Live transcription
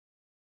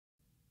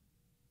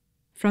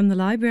From the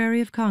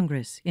Library of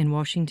Congress in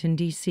Washington,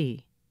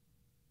 D.C.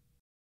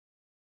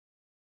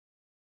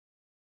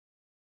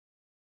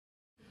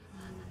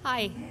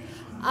 Hi,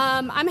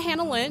 I'm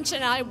Hannah Lynch,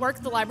 and I work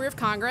at the Library of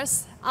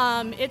Congress.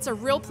 It's a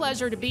real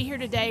pleasure to be here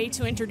today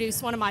to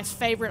introduce one of my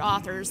favorite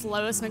authors,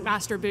 Lois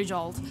McMaster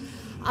Bujold.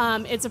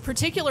 It's a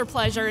particular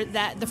pleasure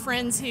that the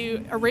friends who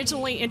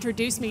originally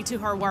introduced me to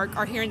her work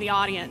are here in the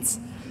audience.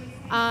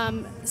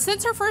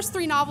 Since her first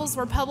 3 novels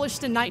were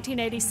published in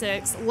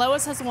 1986,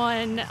 Lois has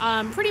won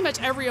pretty much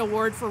every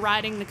award for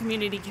writing the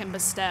community can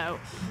bestow.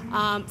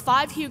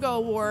 5 Hugo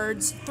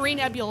Awards, 3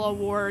 Nebula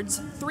Awards,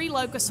 3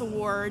 Locus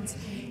Awards,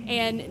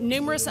 and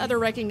numerous other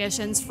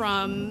recognitions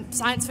from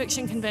science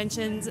fiction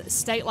conventions,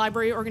 state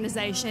library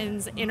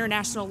organizations,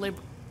 international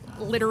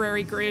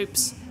literary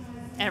groups,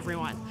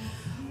 everyone.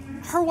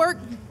 Her work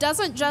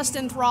doesn't just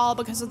enthrall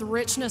because of the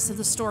richness of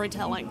the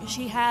storytelling.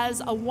 She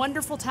has a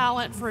wonderful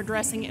talent for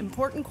addressing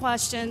important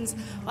questions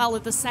while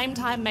at the same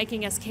time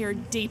making us care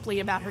deeply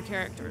about her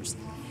characters.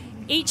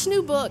 Each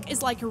new book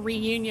is like a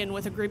reunion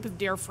with a group of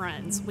dear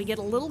friends. We get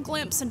a little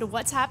glimpse into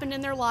what's happened in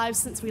their lives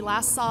since we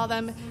last saw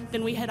them,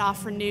 then we head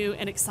off for new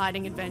and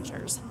exciting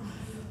adventures.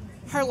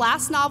 Her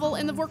last novel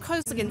in the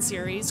Vorkosigan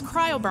series,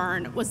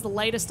 Cryoburn, was the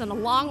latest in a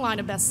long line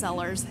of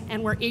bestsellers,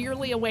 and we're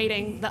eagerly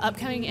awaiting the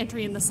upcoming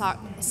entry in the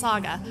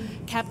saga,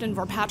 Captain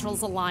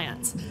Vorpatrol's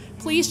Alliance.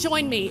 Please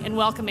join me in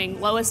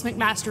welcoming Lois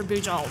McMaster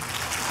Bujold.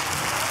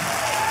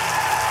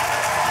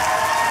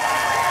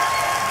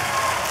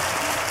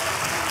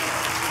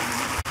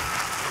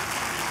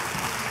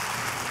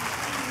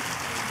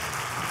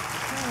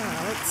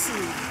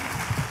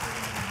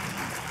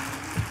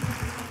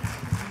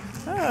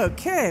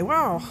 Okay,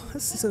 wow,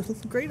 this is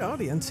a great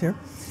audience here.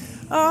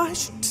 I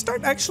should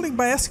start actually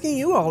by asking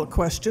you all a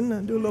question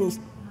and do a little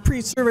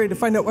pre-survey to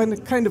find out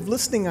what kind of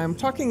listening I'm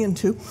talking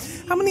into.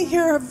 How many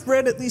here have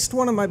read at least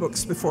one of my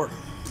books before?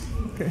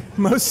 Okay,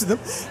 most of them.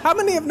 How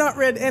many have not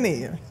read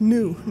any?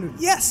 New.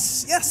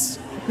 Yes,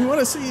 we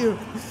want to see you.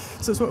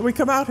 This is what we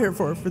come out here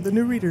for the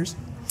new readers.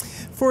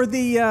 For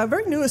the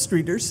very newest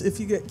readers, if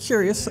you get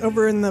curious,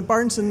 over in the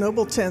Barnes &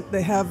 Noble tent,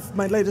 they have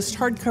my latest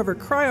hardcover,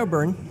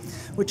 Cryoburn,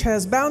 which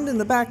has bound in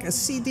the back a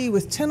CD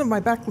with 10 of my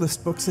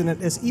backlist books in it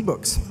as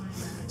ebooks.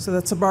 So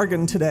that's a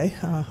bargain today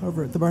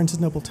over at the Barnes &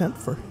 Noble tent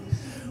for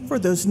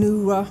those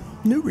new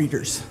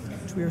readers,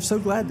 which we are so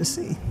glad to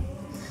see.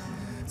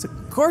 It's a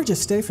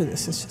gorgeous day for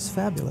this. It's just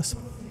fabulous.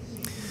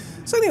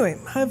 So anyway,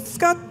 I've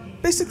got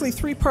basically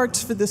 3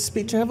 parts for this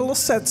speech. I have a little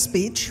set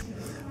speech,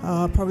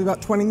 probably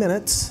about 20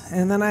 minutes,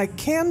 and then I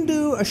can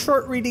do a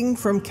short reading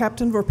from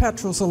Captain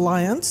Vorpatrol's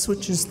Alliance,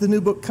 which is the new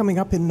book coming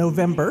up in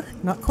November,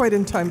 not quite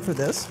in time for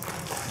this.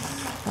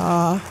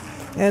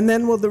 And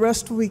then the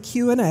rest will be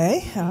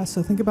Q&A,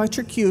 so think about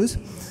your Qs.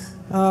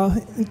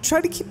 And try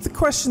to keep the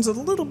questions a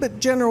little bit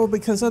general,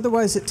 because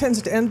otherwise it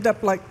tends to end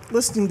up like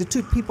listening to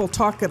 2 people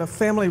talk at a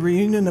family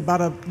reunion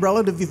about a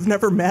relative you've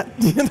never met.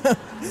 You know?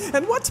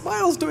 And what's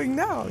Miles doing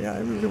now? Yeah,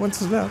 everybody wants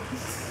to know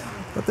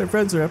what their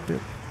friends are up to.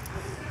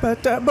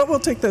 But we'll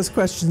take those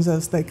questions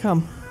as they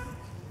come.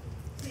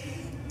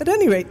 At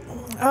any rate,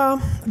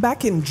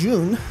 back in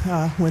June,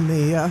 when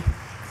the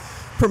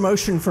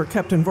promotion for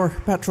Captain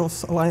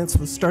Vorpatrol's Alliance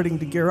was starting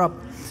to gear up,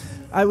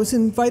 I was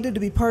invited to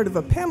be part of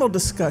a panel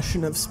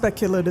discussion of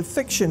speculative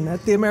fiction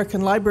at the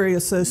American Library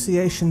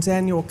Association's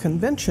annual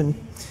convention,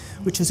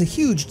 which is a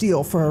huge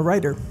deal for a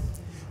writer.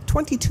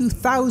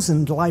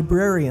 22,000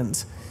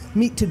 librarians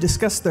meet to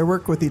discuss their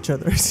work with each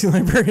other. I see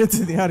librarians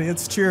in the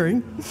audience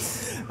cheering.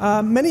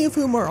 Many of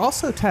whom are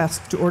also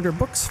tasked to order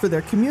books for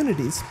their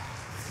communities.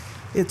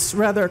 It's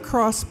rather a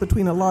cross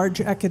between a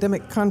large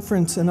academic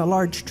conference and a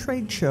large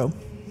trade show.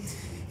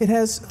 It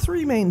has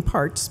 3 main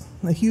parts: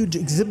 a huge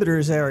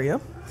exhibitors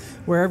area,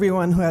 where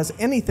everyone who has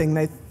anything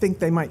they think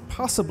they might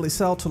possibly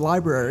sell to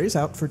libraries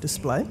out for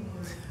display.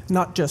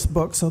 Not just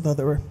books, although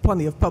there were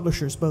plenty of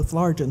publishers, both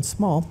large and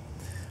small,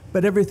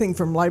 but everything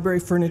from library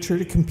furniture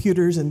to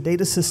computers and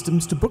data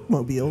systems to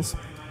bookmobiles.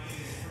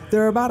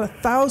 There are about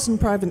 1,000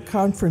 private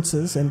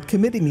conferences and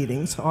committee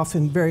meetings, off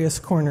in various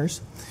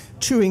corners,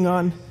 chewing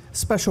on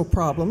special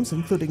problems,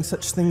 including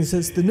such things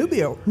as the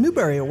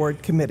Newbery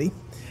Award Committee,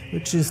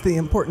 which is the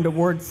important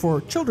award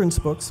for children's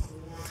books,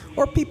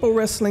 or people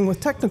wrestling with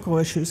technical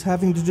issues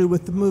having to do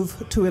with the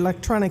move to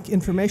electronic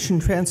information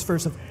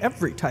transfers of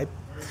every type,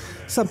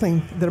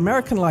 something that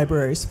American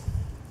libraries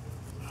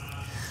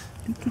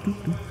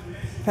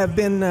have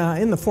been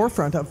in the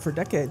forefront of for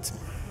decades.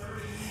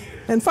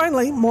 And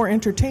finally, more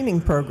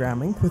entertaining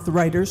programming with the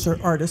writers or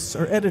artists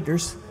or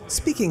editors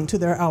speaking to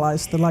their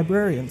allies, the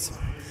librarians.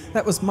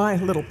 That was my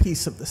little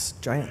piece of this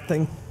giant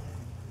thing.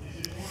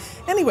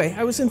 Anyway,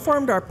 I was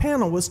informed our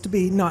panel was to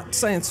be not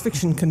science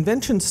fiction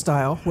convention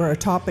style, where a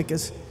topic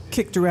is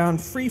kicked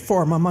around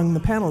free-form among the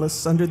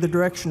panelists under the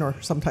direction, or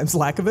sometimes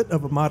lack of it,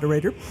 of a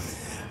moderator,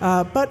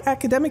 but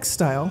academic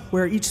style,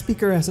 where each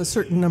speaker has a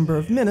certain number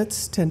of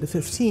minutes, 10 to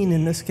 15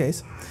 in this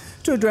case,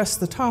 to address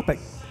the topic,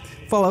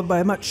 followed by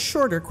a much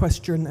shorter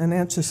question and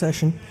answer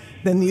session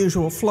than the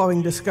usual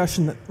flowing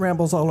discussion that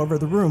rambles all over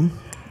the room.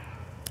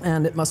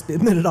 and it must be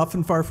admitted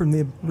often far from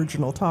the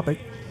original topic.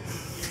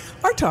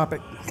 Our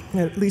topic,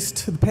 at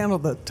least the panel,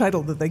 the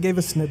title that they gave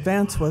us in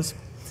advance was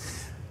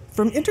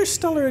From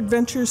Interstellar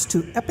Adventures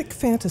to Epic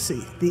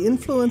Fantasy, the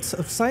Influence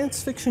of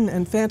Science Fiction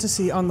and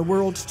Fantasy on the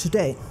World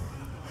Today.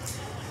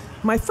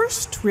 My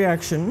first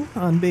reaction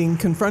on being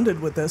confronted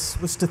with this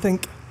was to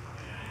think,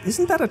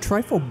 isn't that a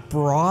trifle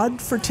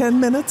broad for 10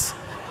 minutes?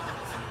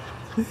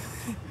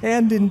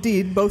 And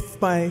indeed,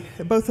 both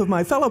of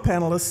my fellow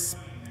panelists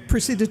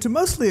proceeded to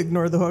mostly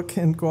ignore the hook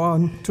and go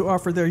on to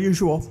offer their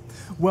usual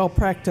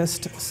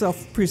well-practiced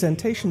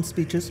self-presentation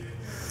speeches.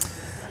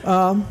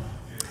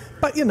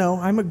 But you know,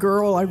 I'm a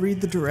girl, I read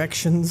the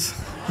directions.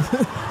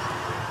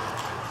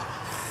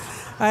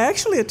 I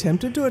actually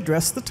attempted to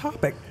address the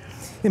topic,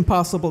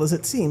 impossible as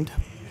it seemed.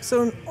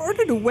 So in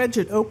order to wedge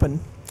it open,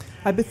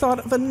 I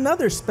bethought of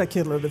another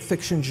speculative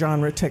fiction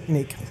genre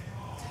technique,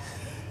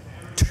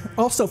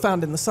 also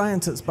found in the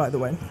sciences, by the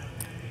way.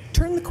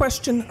 Turn the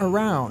question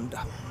around.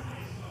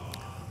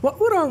 What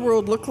would our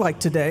world look like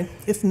today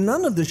if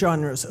none of the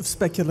genres of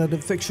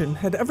speculative fiction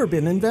had ever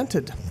been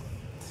invented?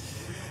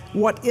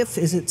 What if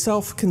is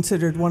itself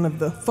considered one of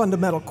the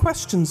fundamental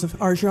questions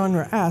our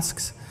genre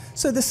asks,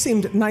 so this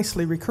seemed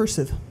nicely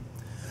recursive.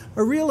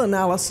 A real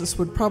analysis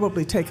would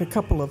probably take a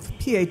couple of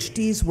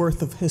PhDs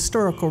worth of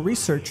historical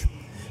research.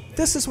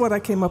 This is what I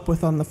came up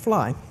with on the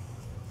fly.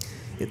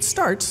 It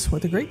starts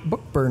with a great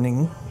book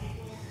burning.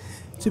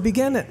 To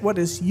begin at what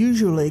is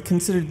usually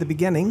considered the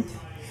beginning,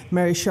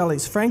 Mary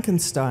Shelley's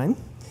Frankenstein,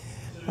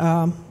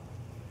 and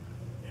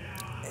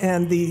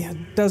the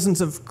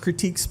dozens of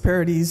critiques,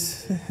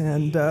 parodies,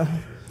 and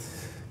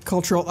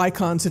cultural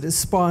icons it has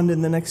spawned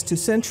in the next 2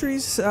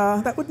 centuries,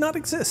 that would not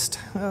exist.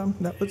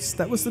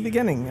 That was the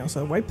beginning,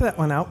 so wipe that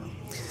one out.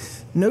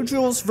 No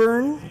Jules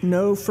Verne,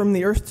 no From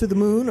the Earth to the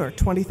Moon or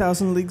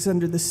 20,000 Leagues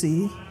Under the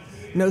Sea,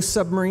 no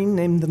submarine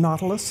named the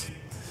Nautilus,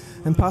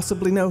 and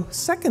possibly no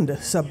second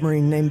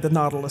submarine named the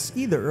Nautilus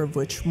either, of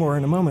which more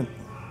in a moment.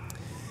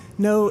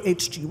 No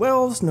H.G.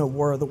 Wells, no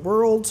War of the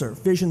Worlds or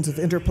Visions of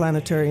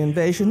Interplanetary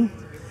Invasion,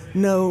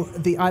 no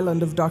The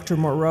Island of Dr.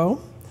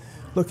 Moreau,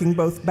 looking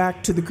both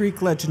back to the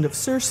Greek legend of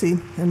Circe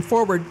and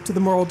forward to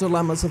the moral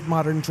dilemmas of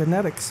modern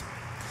genetics.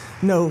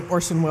 No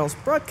Orson Welles'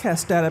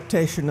 broadcast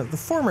adaptation of the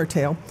former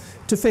tale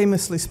to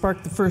famously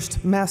spark the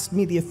first mass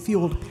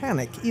media-fueled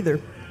panic either.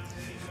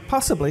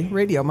 Possibly,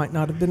 radio might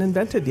not have been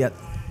invented yet.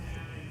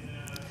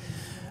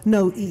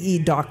 No E.E.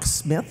 Doc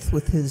Smith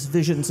with his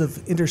visions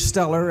of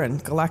interstellar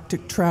and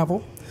galactic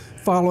travel,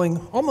 following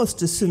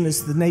almost as soon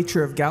as the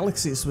nature of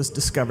galaxies was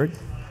discovered.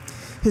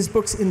 His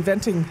books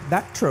inventing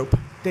that trope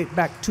date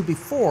back to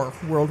before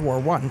World War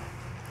I.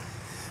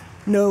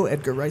 No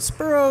Edgar Rice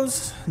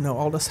Burroughs, no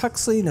Aldous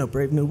Huxley, no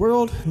Brave New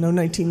World, no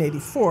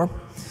 1984,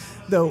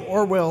 though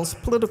Orwell's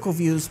political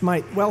views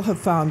might well have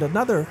found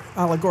another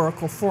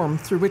allegorical form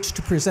through which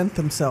to present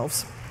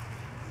themselves.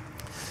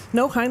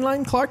 No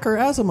Heinlein, Clark, or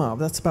Asimov,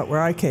 that's about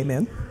where I came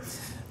in.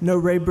 No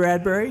Ray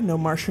Bradbury, no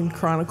Martian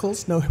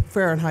Chronicles, no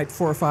Fahrenheit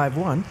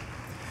 451.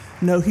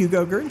 No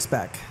Hugo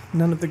Gernsback,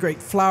 none of the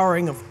great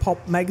flowering of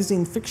pulp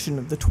magazine fiction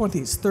of the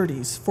 20s,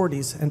 30s,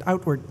 40s, and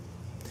outward.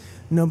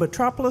 No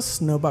Metropolis,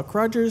 no Buck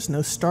Rogers,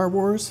 no Star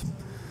Wars,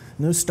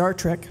 no Star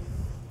Trek.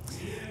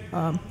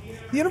 The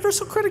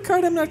Universal Credit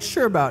Card I'm not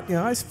sure about. You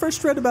know, I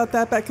first read about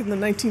that back in the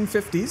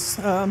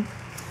 1950s.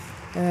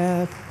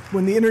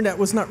 When the internet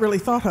was not really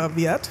thought of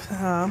yet.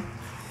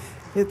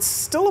 It's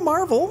still a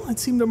marvel. It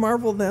seemed a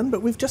marvel then,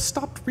 but we've just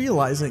stopped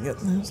realizing it.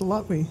 There's a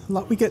lot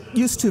we get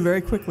used to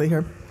very quickly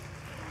here.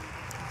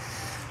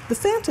 The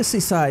fantasy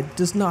side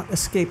does not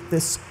escape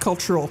this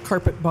cultural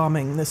carpet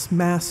bombing, this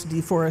mass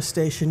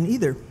deforestation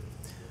either.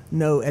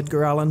 No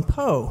Edgar Allan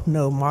Poe,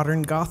 no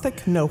modern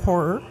Gothic, no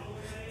horror,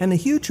 and a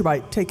huge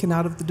bite taken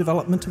out of the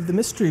development of the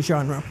mystery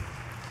genre.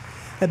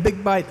 A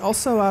big bite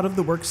also out of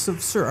the works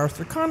of Sir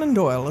Arthur Conan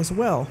Doyle as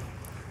well.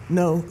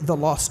 No The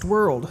Lost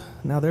World,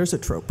 now there's a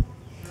trope.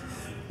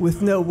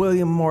 With no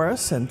William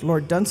Morris and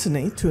Lord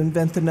Dunsany to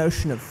invent the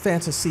notion of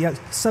fantasy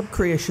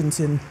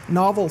subcreations in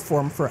novel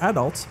form for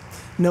adults,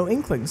 no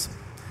Inklings.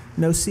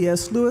 No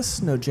C.S.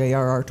 Lewis, no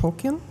J.R.R.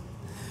 Tolkien.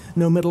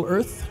 No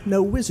Middle-earth,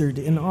 no wizard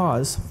in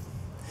Oz.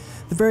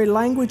 The very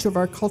language of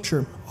our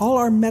culture, all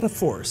our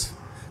metaphors,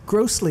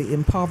 grossly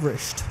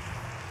impoverished.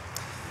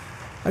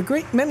 A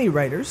great many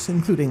writers,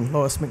 including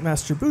Lois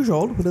McMaster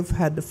Bujold, would have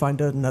had to find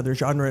another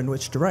genre in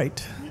which to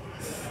write.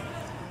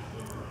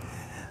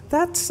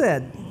 That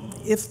said,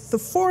 if the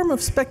form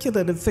of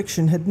speculative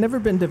fiction had never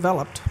been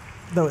developed,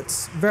 though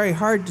it's very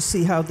hard to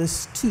see how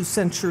this 2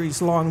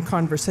 centuries-long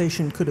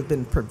conversation could have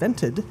been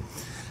prevented,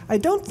 I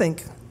don't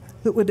think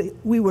that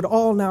we would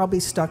all now be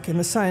stuck in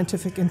the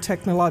scientific and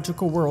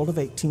technological world of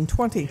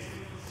 1820.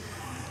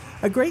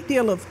 A great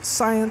deal of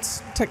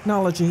science,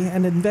 technology,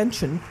 and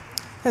invention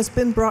has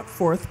been brought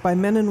forth by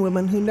men and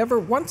women who never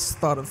once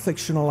thought of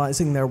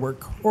fictionalizing their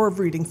work or of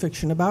reading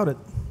fiction about it.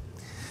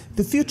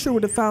 The future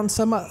would have found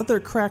some other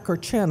crack or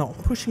channel,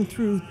 pushing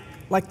through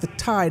like the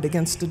tide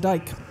against a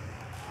dike.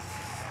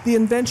 The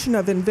invention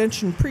of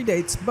invention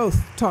predates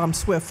both Tom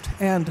Swift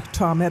and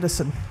Tom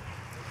Edison.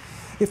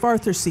 If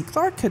Arthur C.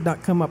 Clarke had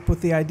not come up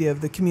with the idea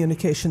of the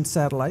communication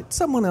satellite,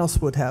 someone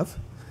else would have.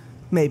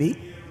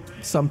 Maybe,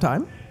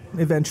 sometime,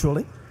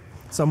 eventually,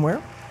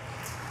 somewhere.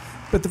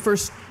 But the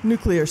first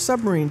nuclear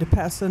submarine to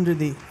pass under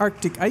the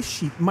Arctic ice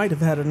sheet might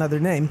have had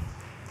another name,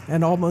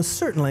 and almost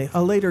certainly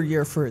a later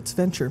year for its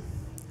venture.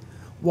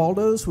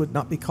 Waldos would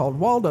not be called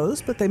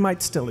Waldos, but they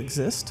might still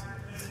exist.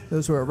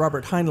 Those were a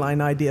Robert Heinlein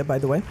idea, by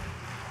the way.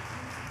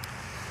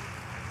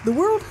 The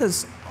world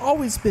has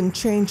always been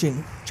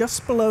changing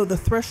just below the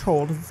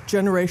threshold of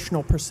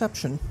generational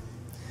perception.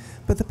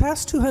 But the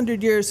past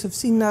 200 years have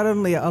seen not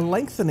only a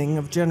lengthening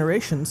of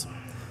generations,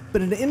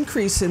 but an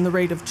increase in the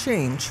rate of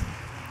change.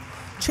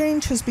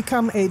 Change has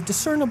become a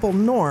discernible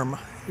norm,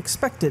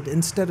 expected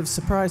instead of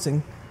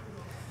surprising.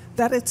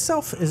 That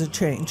itself is a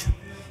change,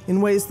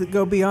 in ways that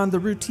go beyond the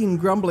routine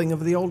grumbling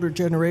of the older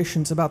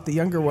generations about the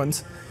younger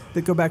ones,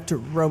 that go back to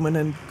Roman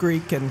and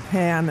Greek and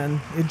Han and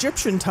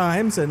Egyptian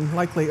times, and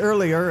likely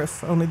earlier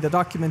if only the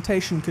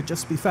documentation could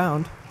just be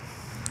found.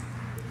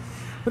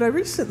 But I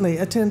recently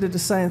attended a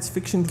science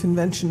fiction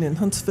convention in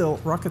Huntsville,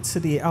 Rocket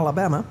City,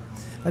 Alabama,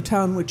 a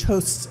town which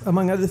hosts,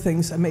 among other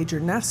things, a major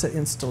NASA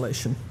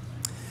installation.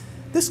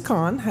 This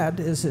con had,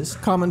 as is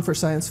common for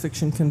science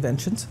fiction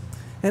conventions,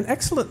 an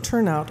excellent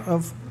turnout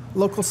of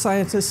local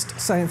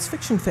science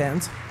fiction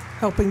fans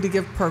helping to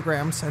give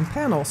programs and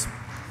panels,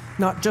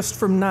 not just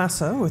from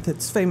NASA with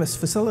its famous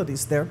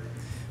facilities there,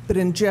 but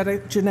in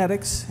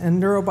genetics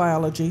and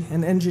neurobiology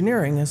and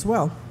engineering as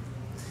well.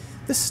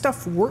 This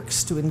stuff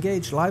works to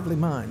engage lively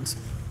minds.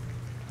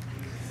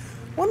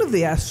 One of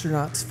the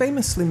astronauts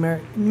famously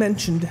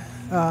mentioned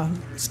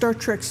Star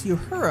Trek's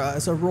Uhura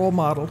as a role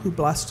model who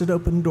blasted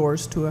open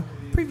doors to a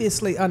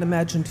previously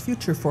unimagined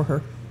future for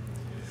her.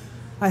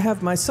 I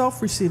have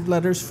myself received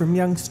letters from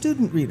young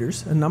student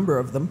readers, a number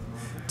of them,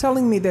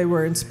 telling me they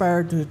were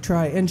inspired to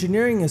try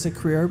engineering as a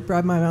career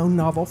by my own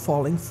novel,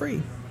 Falling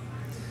Free.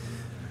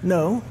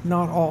 No,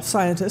 not all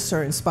scientists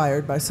are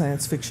inspired by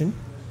science fiction,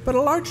 but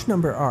a large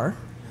number are,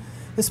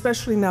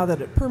 especially now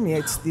that it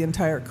permeates the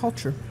entire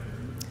culture.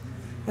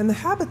 And the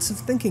habits of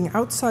thinking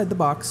outside the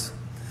box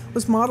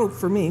was modeled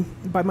for me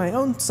by my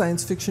own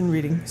science fiction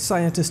reading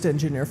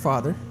scientist-engineer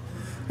father,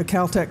 a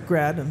Caltech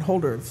grad and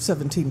holder of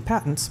 17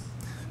 patents,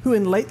 who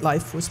in late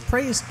life was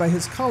praised by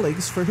his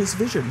colleagues for his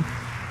vision.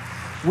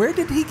 Where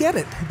did he get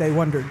it, they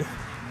wondered.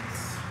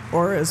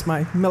 Or, as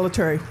my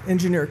military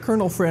engineer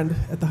colonel friend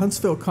at the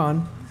Huntsville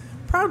Con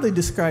proudly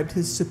described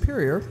his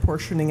superior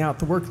portioning out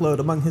the workload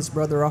among his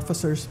brother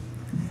officers,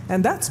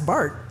 and that's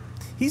Bart.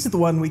 He's the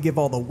one we give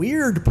all the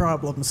weird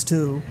problems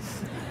to.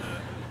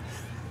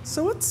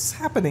 So what's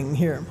happening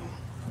here?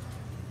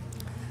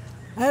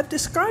 I have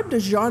described a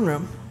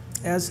genre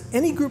as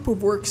any group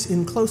of works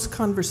in close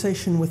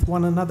conversation with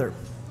one another.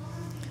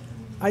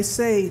 I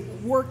say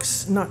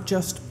works, not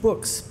just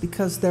books,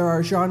 because there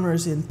are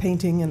genres in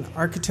painting and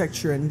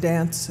architecture and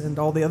dance and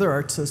all the other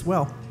arts as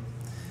well.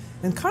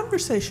 And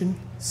conversation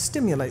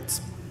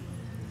stimulates.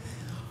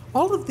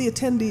 All of the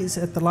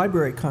attendees at the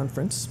library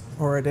conference,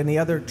 or at any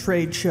other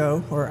trade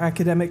show, or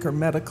academic or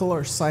medical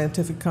or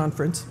scientific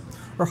conference,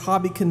 or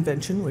hobby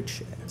convention,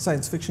 which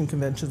science fiction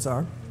conventions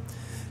are,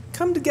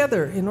 come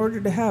together in order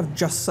to have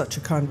just such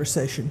a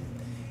conversation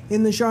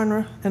in the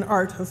genre and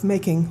art of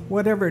making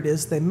whatever it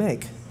is they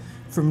make,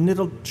 from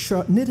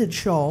knitted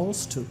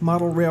shawls to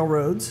model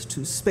railroads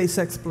to space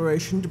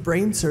exploration to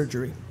brain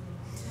surgery.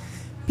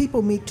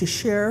 People meet to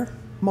share,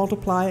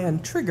 multiply,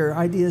 and trigger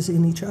ideas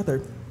in each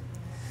other.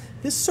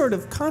 This sort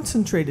of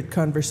concentrated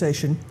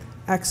conversation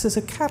acts as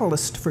a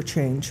catalyst for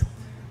change,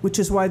 which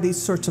is why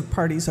these sorts of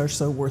parties are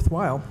so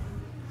worthwhile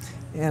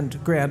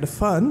and grand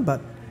fun, but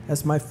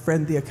as my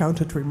friend the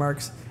accountant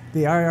remarks,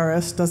 the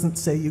IRS doesn't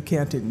say you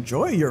can't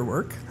enjoy your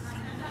work.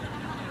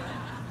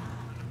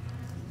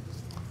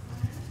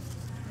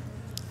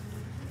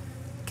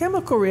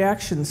 Chemical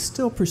reactions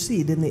still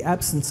proceed in the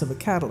absence of a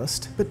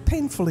catalyst, but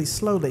painfully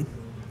slowly.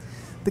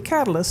 The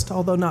catalyst,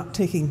 although not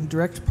taking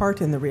direct part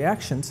in the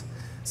reactions,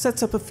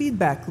 sets up a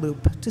feedback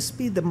loop to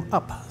speed them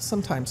up,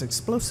 sometimes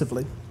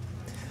explosively.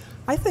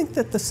 I think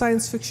that the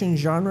science fiction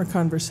genre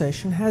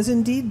conversation has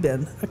indeed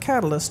been a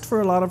catalyst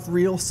for a lot of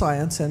real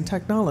science and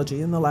technology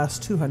in the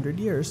last 200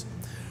 years,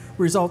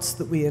 results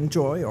that we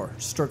enjoy or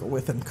struggle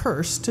with and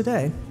curse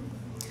today.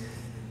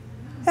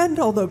 And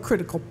although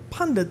critical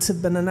pundits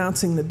have been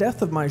announcing the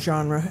death of my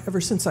genre ever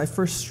since I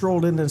first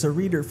strolled in as a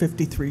reader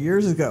 53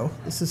 years ago,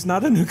 this is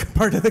not a new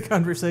part of the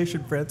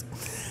conversation, friends,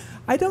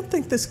 I don't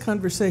think this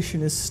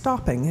conversation is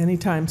stopping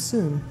anytime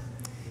soon.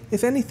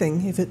 If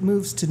anything, if it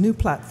moves to new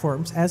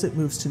platforms, as it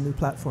moves to new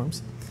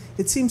platforms,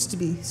 it seems to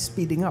be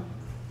speeding up.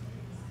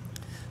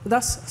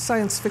 Thus,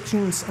 science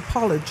fiction's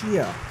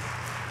apologia,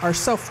 our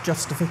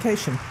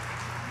self-justification.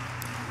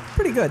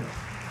 Pretty good.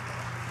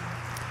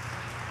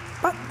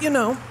 But, you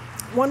know,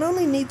 one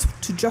only needs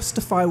to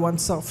justify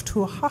oneself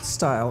to a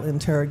hostile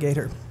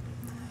interrogator.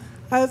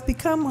 I have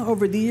become,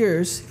 over the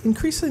years,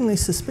 increasingly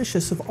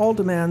suspicious of all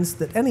demands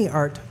that any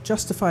art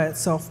justify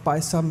itself by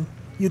some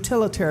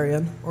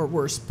utilitarian, or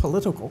worse,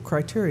 political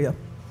criteria.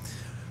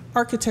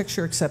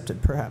 Architecture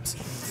accepted,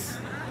 perhaps.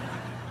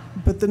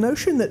 But the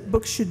notion that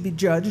books should be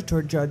judged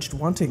or judged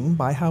wanting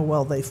by how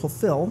well they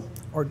fulfill,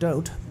 or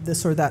don't,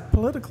 this or that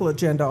political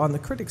agenda on the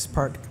critic's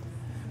part,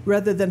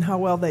 rather than how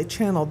well they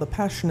channel the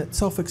passionate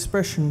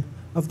self-expression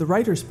of the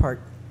writer's part,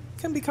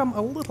 can become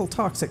a little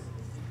toxic.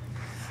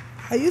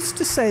 I used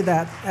to say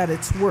that, at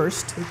its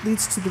worst, it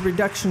leads to the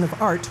reduction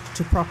of art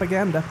to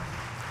propaganda.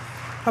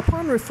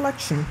 Upon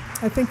reflection,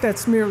 I think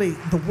that's merely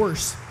the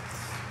worst.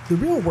 The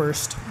real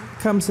worst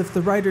comes if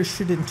the writers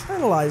should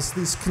internalize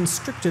these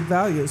constricted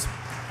values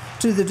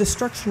to the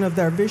destruction of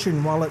their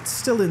vision while it's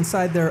still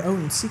inside their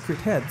own secret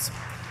heads,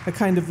 a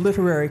kind of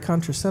literary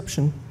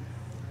contraception.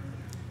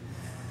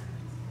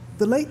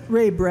 The late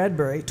Ray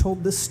Bradbury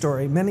told this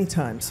story many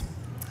times,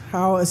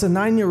 how as a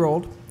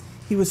 9-year-old,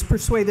 he was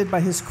persuaded by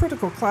his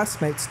critical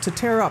classmates to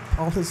tear up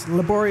all his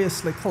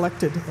laboriously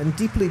collected and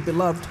deeply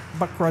beloved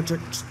Buck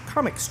Rogers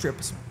comic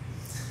strips.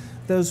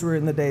 Those were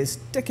in the days,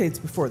 decades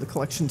before the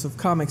collections of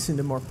comics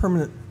into more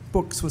permanent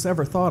books was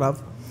ever thought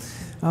of.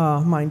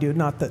 Mind you,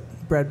 not that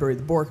Bradbury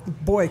the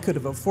boy could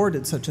have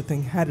afforded such a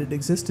thing had it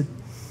existed.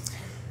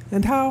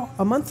 And how,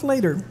 a month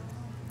later,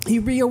 he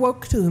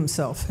reawoke to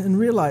himself and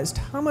realized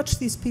how much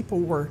these people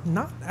were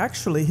not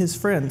actually his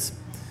friends,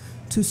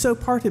 to so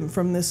part him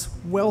from this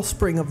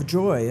wellspring of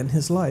joy in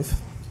his life.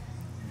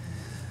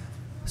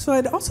 So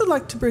I'd also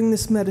like to bring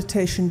this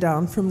meditation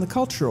down from the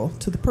cultural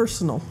to the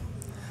personal,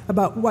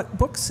 about what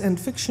books and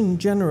fiction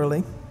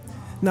generally,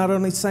 not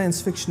only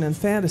science fiction and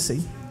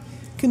fantasy,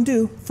 can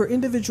do for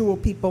individual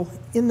people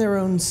in their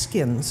own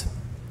skins.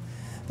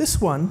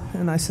 This one,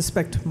 and I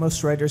suspect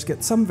most writers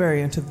get some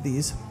variant of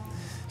these,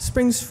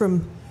 springs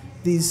from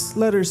these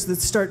letters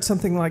that start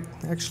something like,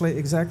 actually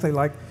exactly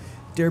like,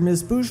 "Dear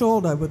Ms.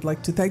 Bujold, I would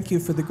like to thank you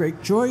for the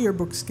great joy your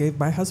books gave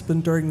my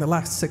husband during the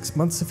last 6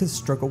 months of his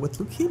struggle with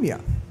leukemia."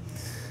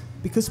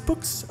 Because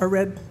books are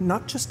read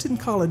not just in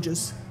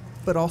colleges,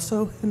 but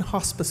also in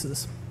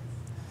hospices.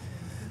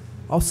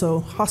 Also,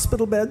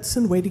 hospital beds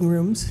and waiting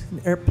rooms,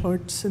 in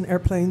airports and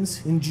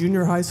airplanes, in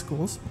junior high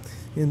schools,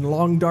 in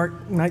long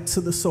dark nights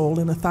of the soul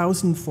in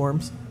 1,000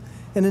 forms,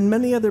 and in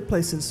many other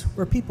places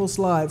where people's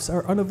lives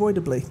are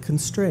unavoidably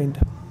constrained.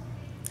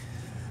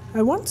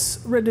 I once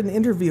read an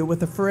interview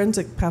with a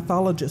forensic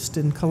pathologist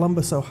in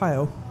Columbus,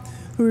 Ohio,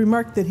 who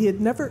remarked that he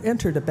had never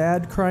entered a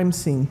bad crime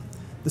scene,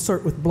 the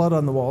sort with blood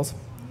on the walls,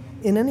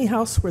 in any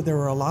house where there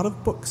were a lot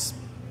of books.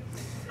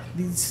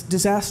 These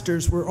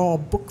disasters were all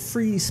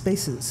book-free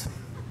spaces,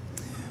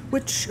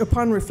 which,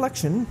 upon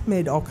reflection,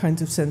 made all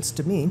kinds of sense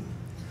to me.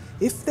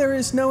 If there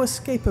is no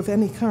escape of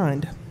any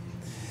kind,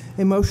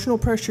 emotional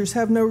pressures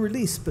have no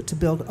release but to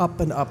build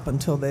up and up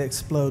until they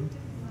explode.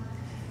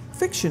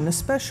 Fiction,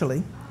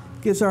 especially,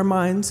 gives our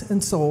minds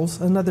and souls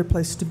another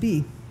place to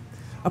be,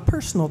 a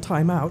personal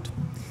time out,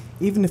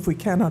 even if we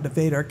cannot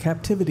evade our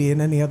captivity in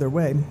any other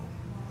way.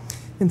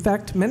 In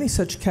fact, many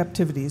such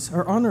captivities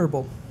are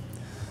honorable,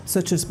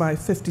 such as my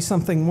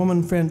 50-something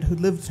woman friend who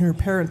lived in her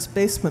parents'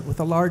 basement with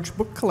a large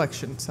book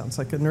collection, sounds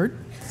like a nerd,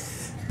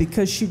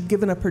 because she'd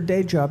given up her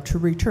day job to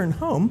return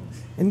home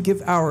and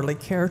give hourly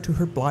care to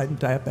her blind,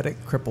 diabetic,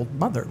 crippled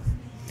mother,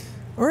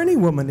 or any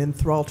woman in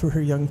thrall to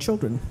her young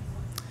children.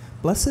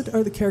 Blessed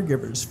are the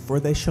caregivers, for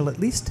they shall at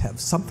least have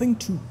something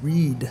to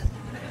read.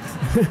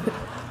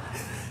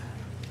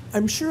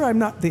 I'm sure I'm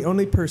not the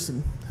only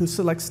person who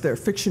selects their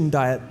fiction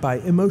diet by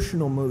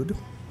emotional mood.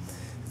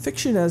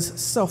 Fiction as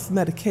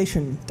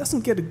self-medication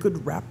doesn't get a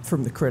good rap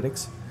from the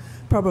critics,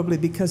 probably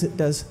because it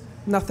does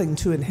nothing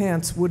to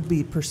enhance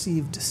would-be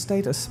perceived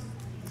status.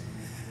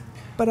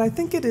 But I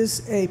think it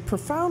is a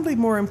profoundly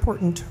more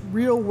important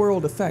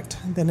real-world effect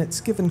than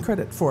it's given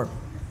credit for.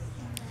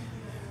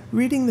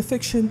 Reading the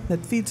fiction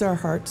that feeds our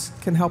hearts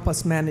can help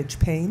us manage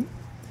pain,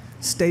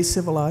 stay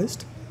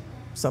civilized,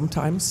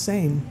 sometimes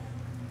sane.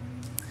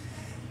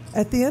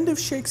 At the end of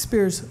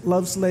Shakespeare's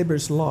Love's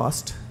Labour's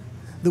Lost,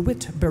 the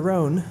wit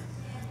Berowne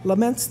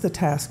laments the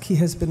task he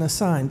has been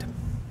assigned.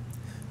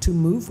 To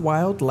move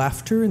wild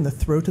laughter in the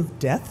throat of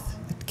death?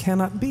 It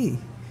cannot be.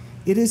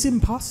 It is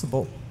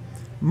impossible.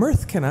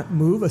 Mirth cannot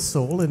move a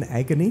soul in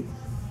agony.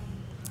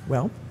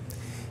 Well,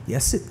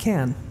 yes, it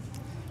can.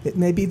 It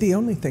may be the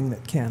only thing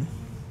that can.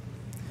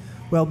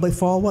 Well,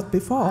 befall what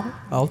befall,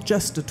 I'll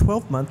just a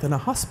 12-month in a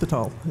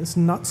hospital is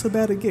not so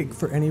bad a gig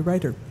for any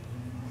writer.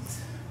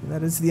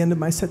 That is the end of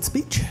my set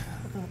speech.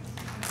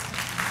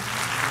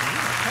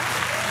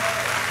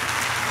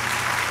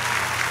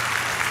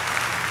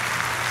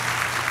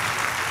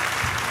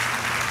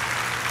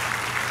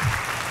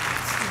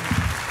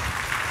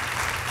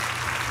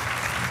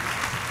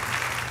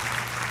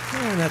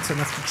 And that's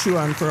enough to chew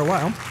on for a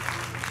while.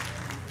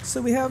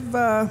 So we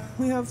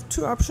have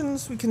two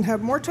options. We can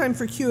have more time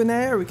for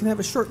Q&A, or we can have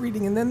a short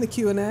reading and then the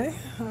Q&A.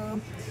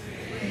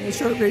 A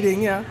short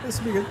reading, yeah, this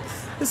would be good.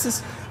 This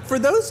is for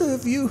those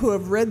of you who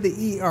have read the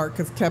e-arc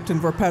of Captain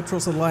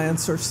Vorpatrol's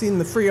Alliance or seen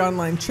the free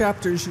online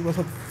chapters, you will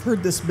have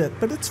heard this bit,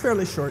 but it's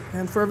fairly short.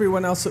 And for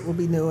everyone else, it will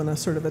be new and a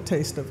sort of a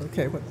taste of,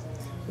 okay, what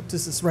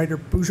does this writer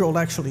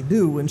Bujold actually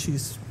do when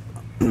she's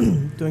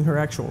doing her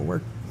actual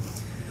work?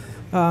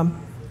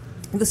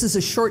 This is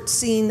a short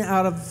scene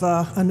out of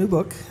a new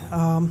book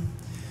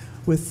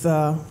with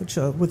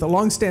a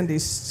long-standing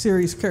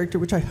series character,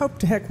 which I hope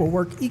to heck will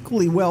work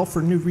equally well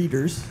for new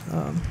readers.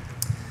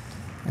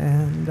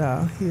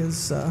 He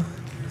is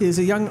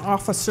a young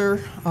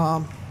officer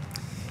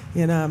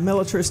in a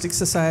militaristic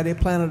society, a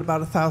planet about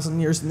 1,000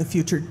 years in the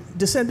future,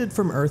 descended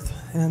from Earth,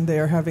 and they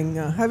are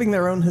having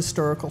their own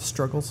historical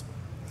struggles.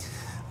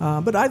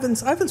 But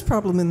Ivan's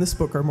problem in this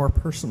book are more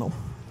personal.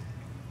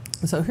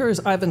 So here is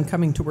Ivan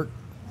coming to work.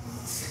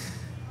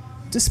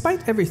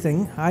 Despite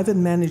everything,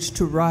 Ivan managed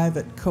to arrive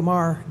at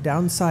Komar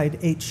Downside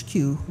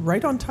HQ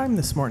right on time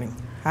this morning,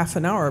 half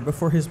an hour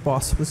before his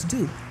boss was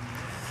due.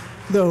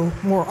 Though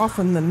more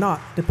often than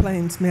not, the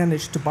planes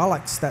managed to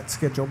bollocks that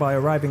schedule by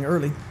arriving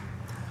early.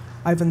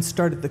 Ivan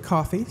started the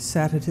coffee,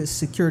 sat at his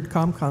secured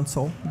comm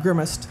console,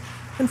 grimaced,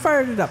 and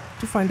fired it up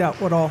to find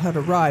out what all had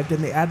arrived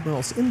in the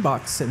Admiral's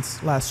inbox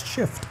since last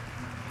shift.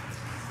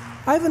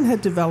 Ivan had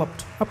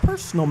developed a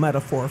personal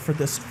metaphor for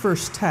this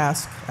first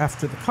task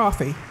after the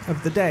coffee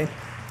of the day.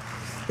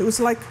 It was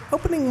like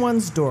opening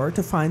one's door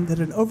to find that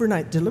an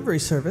overnight delivery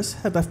service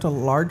had left a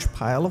large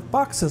pile of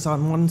boxes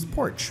on one's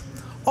porch,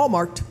 all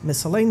marked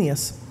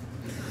miscellaneous.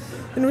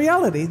 In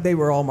reality, they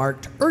were all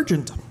marked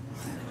urgent,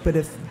 but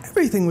if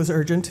everything was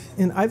urgent,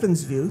 in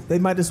Ivan's view, they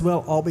might as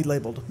well all be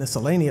labeled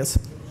miscellaneous.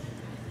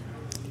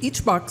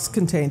 Each box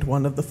contained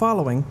one of the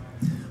following: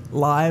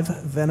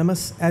 live,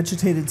 venomous,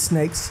 agitated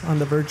snakes on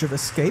the verge of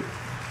escape,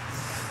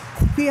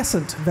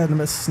 quiescent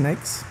venomous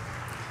snakes,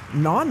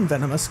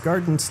 non-venomous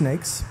garden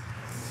snakes,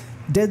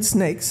 dead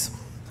snakes,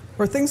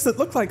 or things that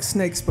looked like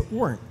snakes but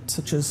weren't,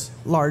 such as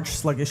large,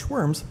 sluggish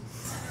worms.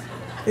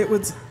 It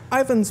was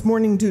Ivan's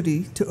morning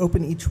duty to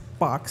open each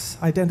box,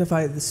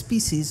 identify the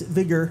species,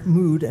 vigor,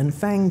 mood, and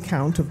fang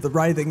count of the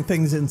writhing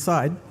things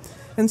inside,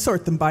 and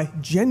sort them by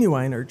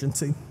genuine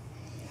urgency.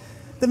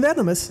 The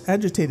venomous,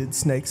 agitated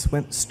snakes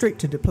went straight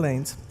to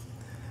Desplaines.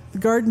 The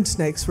garden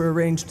snakes were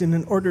arranged in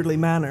an orderly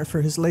manner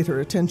for his later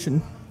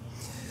attention.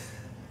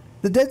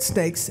 The dead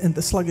snakes and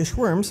the sluggish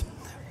worms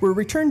were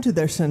returned to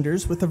their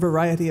senders with a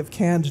variety of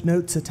canned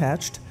notes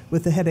attached,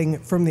 with the heading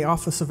 "From the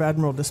Office of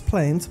Admiral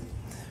Desplaines,"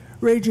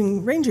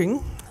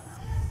 ranging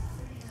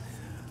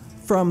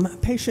from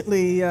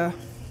patiently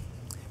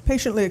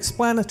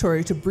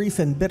explanatory to brief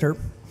and bitter,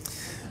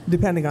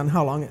 depending on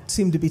how long it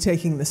seemed to be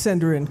taking the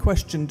sender in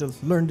question to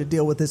learn to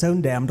deal with his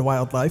own damned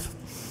wildlife.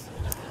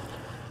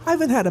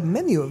 Ivan had a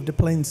menu of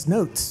Desplaines'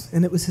 notes,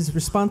 and it was his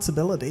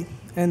responsibility,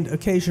 and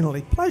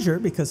occasionally pleasure,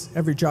 because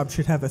every job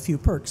should have a few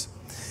perks,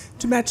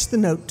 to match the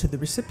note to the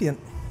recipient.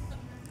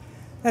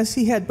 As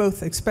he had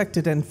both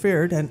expected and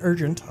feared, an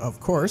urgent, of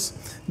course,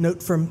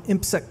 note from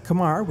IMPSEC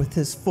Kamar with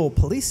his full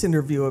police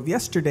interview of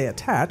yesterday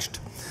attached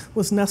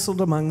was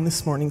nestled among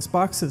this morning's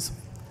boxes,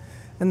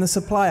 and the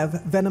supply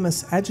of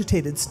venomous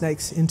agitated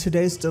snakes in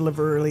today's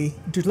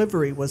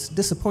delivery was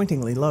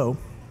disappointingly low.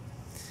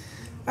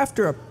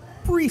 After a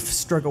brief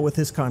struggle with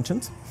his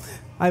conscience,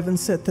 Ivan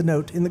set the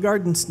note in the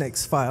garden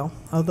snakes file,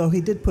 although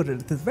he did put it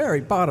at the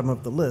very bottom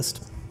of the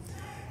list.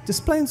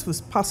 Desplaines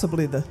was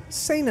possibly the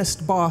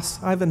sanest boss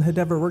Ivan had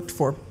ever worked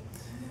for,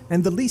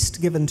 and the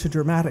least given to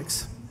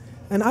dramatics,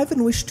 and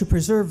Ivan wished to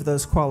preserve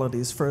those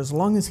qualities for as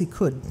long as he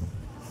could.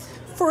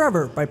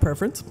 Forever, by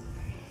preference.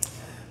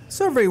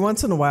 So every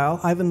once in a while,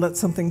 Ivan let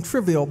something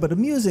trivial but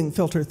amusing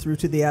filter through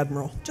to the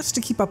Admiral, just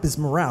to keep up his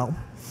morale,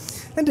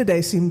 and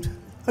today seemed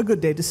a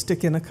good day to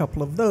stick in a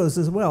couple of those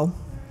as well.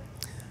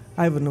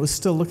 Ivan was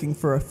still looking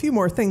for a few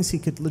more things he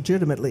could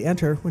legitimately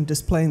enter when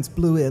Desplaines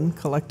blew in,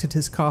 collected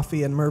his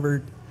coffee, and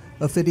murmured,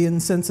 "Ophidian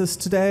census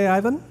today,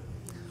 Ivan?"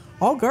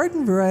 "All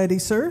garden variety,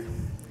 sir."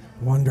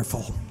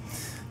 "Wonderful."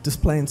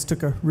 Desplaines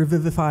took a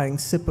revivifying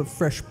sip of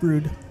fresh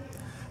brewed.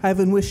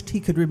 Ivan wished he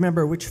could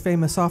remember which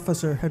famous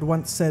officer had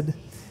once said,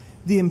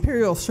 "The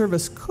Imperial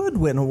Service could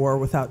win a war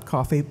without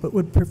coffee, but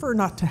would prefer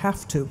not to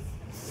have to."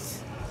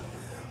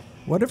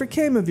 "Whatever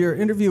came of your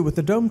interview with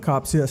the Dome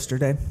Cops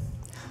yesterday?"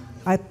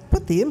 "I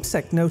put the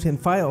IMSEC note in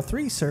File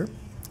 3, sir."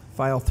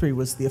 File 3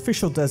 was the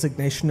official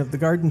designation of the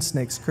garden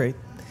snake's crate,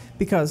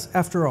 because,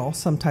 after all,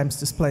 sometimes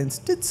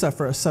Desplaines did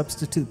suffer a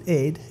substitute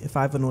aide if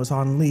Ivan was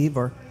on leave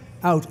or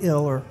out ill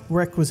or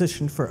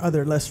requisitioned for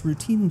other less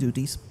routine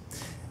duties,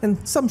 and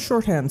some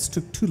shorthands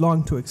took too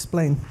long to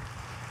explain.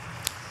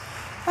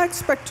 "I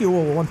expect you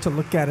will want to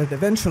look at it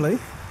eventually."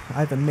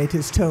 Ivan made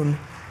his tone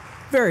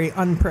very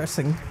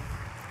unpressing.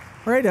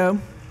 "Righto.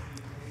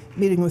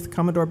 Meeting with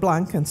Commodore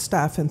Blanc and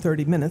staff in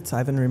 30 minutes,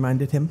 Ivan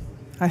reminded him.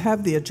 "I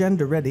have the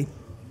agenda ready."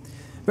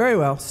 "Very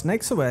well,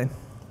 snakes away."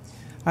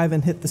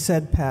 Ivan hit the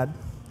said pad.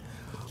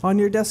 "On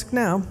your desk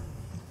now."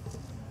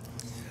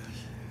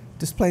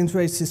 Desplaines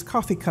raised his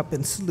coffee cup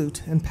in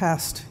salute and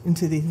passed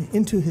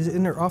into his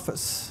inner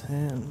office.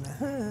 And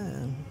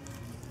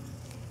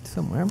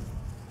somewhere.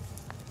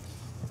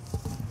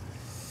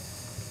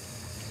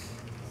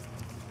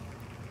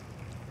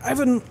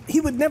 He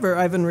would never,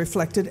 Ivan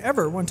reflected,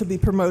 ever want to be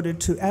promoted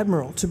to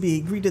Admiral, to be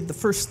greeted the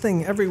first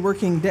thing every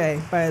working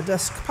day by a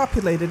desk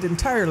populated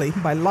entirely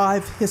by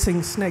live,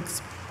 hissing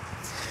snakes.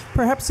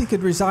 Perhaps he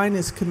could resign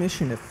his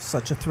commission if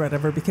such a threat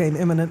ever became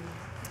imminent.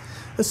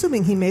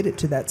 Assuming he made it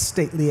to that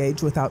stately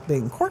age without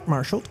being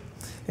court-martialed,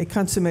 a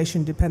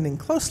consummation depending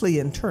closely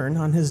in turn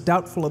on his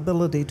doubtful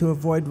ability to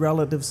avoid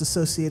relatives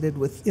associated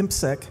with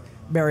IMSEC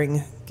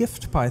bearing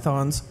gift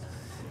pythons.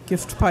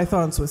 Gift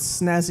pythons with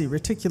snazzy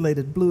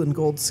reticulated blue and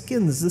gold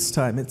skins this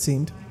time, it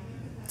seemed.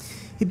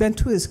 He bent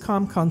to his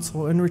comm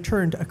console and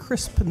returned a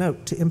crisp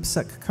note to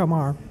IMSEC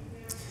Kamar.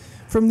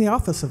 From the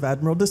office of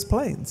Admiral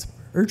Desplaines,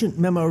 urgent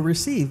memo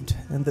received,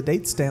 and the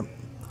date stamp,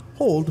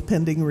 hold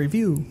pending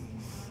review.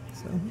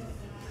 So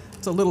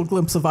it's a little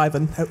glimpse of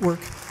Ivan at work.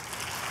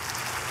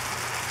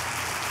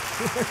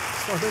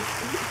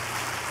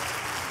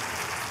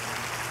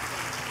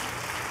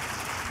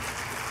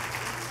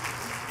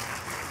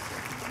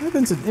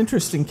 Ivan's an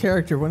interesting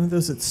character, one of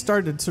those that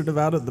started sort of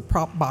out of the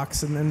prop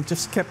box and then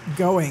just kept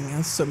going,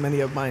 as so many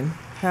of mine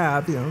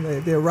have. You know,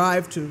 they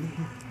arrive to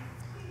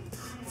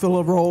fill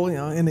a role, you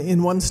know,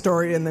 in one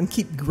story and then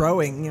keep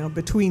growing, you know,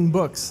 between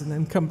books and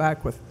then come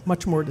back with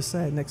much more to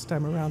say next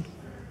time around.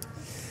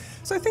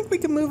 So I think we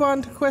can move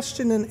on to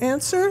question and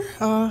answer.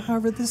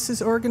 However this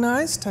is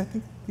organized, I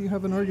think you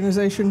have an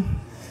organization.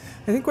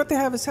 I think what they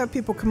have is have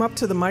people come up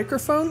to the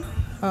microphone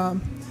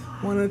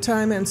one at a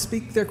time and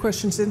speak their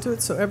questions into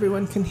it so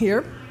everyone can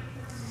hear.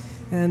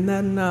 And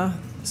then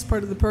as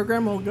part of the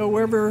program, we'll go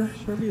wherever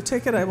you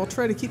take it. I will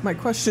try to keep my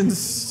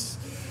questions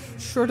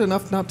short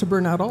enough not to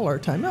burn out all our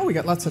time. No, we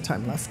got lots of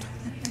time left.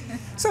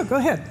 So go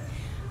ahead.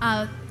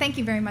 Thank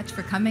you very much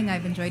for coming.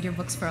 I've enjoyed your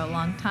books for a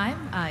long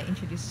time.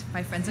 Introduced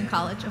my friends in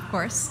college, of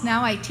course.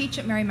 Now I teach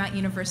at Marymount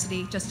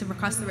University, just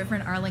across the river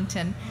in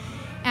Arlington.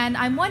 And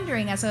I'm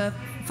wondering, as a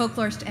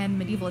folklorist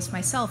and medievalist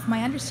myself,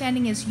 my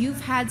understanding is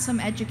you've had some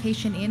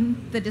education in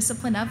the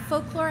discipline of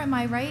folklore. Am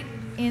I right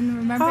in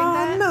remembering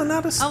that? No,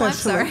 not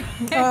especially.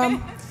 Oh, I'm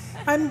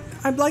sorry.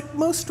 I'm like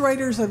most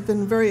writers. I've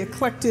been very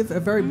eclectic,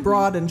 a very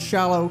broad and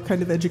shallow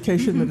kind of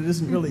education that it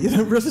isn't really,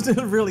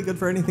 really good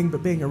for anything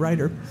but being a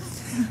writer.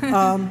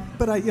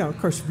 But I, of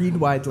course, read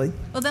widely.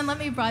 Well, then let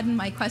me broaden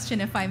my question,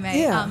 if I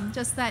may. Yeah.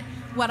 Just that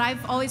what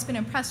I've always been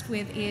impressed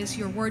with is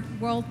your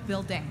world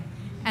building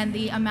and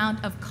the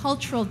amount of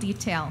cultural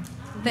detail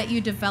that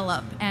you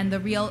develop and the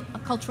real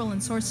cultural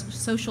and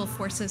social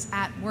forces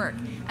at work.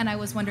 And I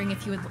was wondering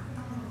if you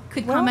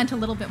could comment a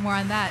little bit more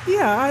on that.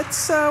 Yeah,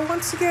 it's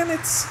once again,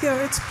 it's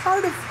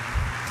part of.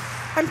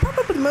 I'm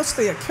probably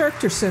mostly a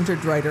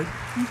character-centered writer,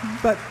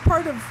 but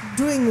part of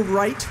doing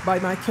right by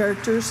my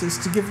characters is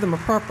to give them a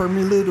proper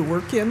milieu to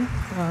work in,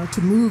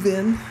 to move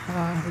in.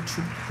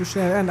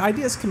 And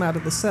ideas come out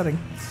of the setting.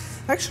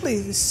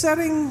 Actually,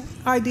 setting,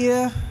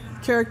 idea,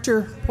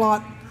 character,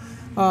 plot.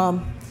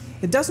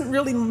 It doesn't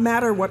really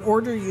matter what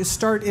order you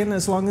start in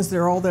as long as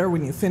they're all there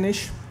when you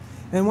finish.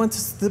 And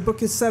once the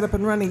book is set up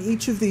and running,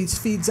 each of these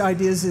feeds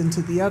ideas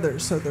into the other.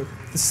 So the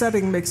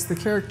setting makes the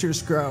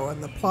characters grow,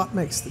 and the plot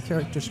makes the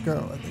characters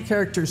grow. And the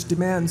characters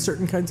demand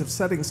certain kinds of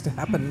settings to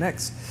happen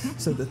next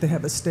so that they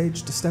have a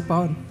stage to step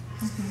on.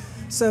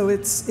 So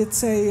it's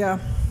a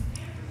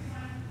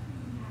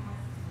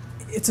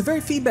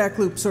very feedback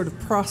loop sort of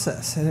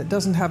process, and it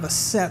doesn't have a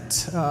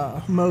set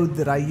mode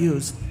that I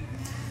use.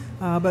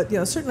 But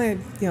certainly,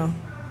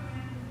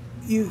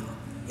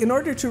 in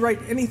order to write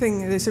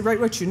anything, they say write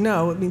what you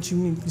know. It means you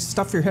need to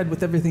stuff your head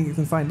with everything you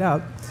can find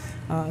out.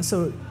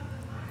 So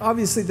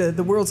obviously,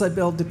 the worlds I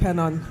build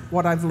depend on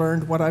what I've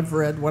learned, what I've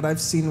read, what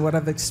I've seen, what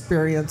I've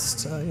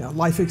experienced,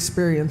 life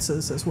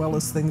experiences as well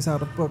as things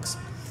out of books.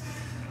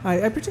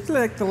 I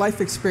particularly like the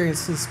life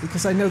experiences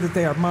because I know that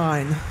they are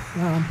mine.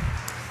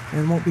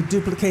 And won't be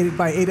duplicated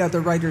by 8 other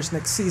writers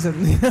next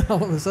season.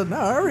 All of a sudden,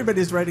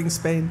 everybody's writing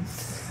Spain.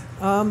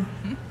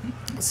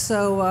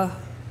 So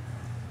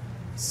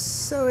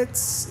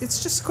it's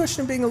just a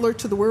question of being alert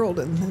to the world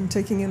and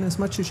taking in as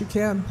much as you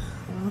can.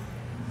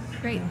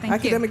 Great, thank you.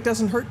 Academic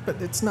doesn't hurt,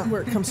 but it's not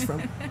where it comes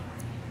from.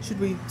 Should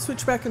we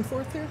switch back and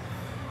forth here?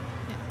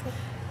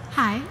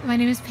 Hi, my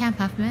name is Pam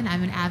Huffman.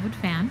 I'm an avid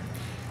fan.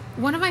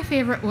 One of my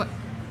favorite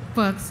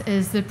books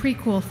is the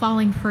prequel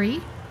Falling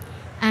Free.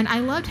 And I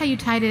loved how you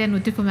tied it in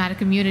with diplomatic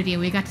immunity,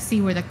 and we got to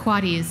see where the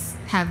Quaddies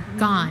have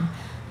gone.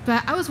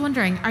 But I was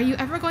wondering, are you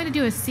ever going to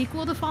do a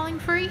sequel to Falling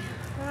Free?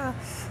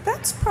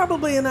 That's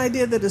probably an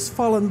idea that has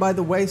fallen by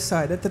the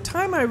wayside. At the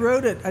time I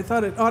wrote it, I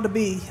thought it ought to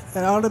be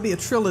a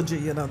trilogy.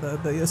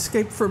 The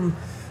escape from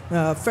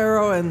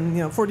Pharaoh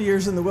and 40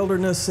 years in the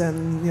wilderness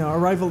and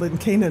arrival in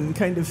Canaan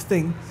kind of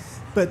thing.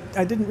 But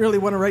I didn't really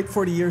want to write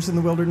 40 years in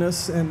the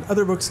wilderness, and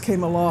other books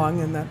came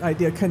along, and that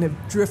idea kind of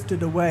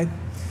drifted away.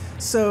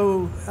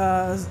 So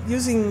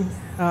using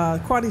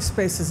Quaddy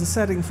space as a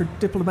setting for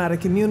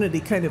diplomatic immunity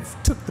kind of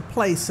took the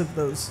place of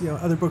those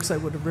other books I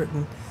would have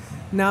written.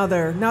 Now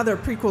they're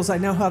prequels. I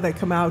know how they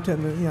come out,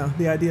 and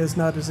the idea is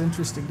not as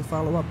interesting to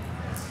follow up.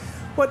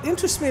 What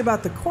interests me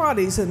about the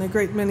Quaddies and a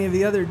great many of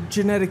the other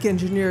genetic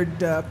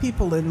engineered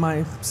people in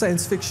my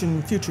science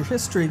fiction future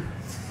history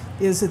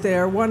is that they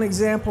are one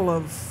example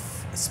of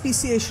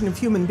speciation of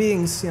human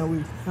beings.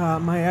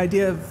 My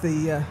idea of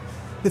the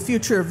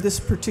future of this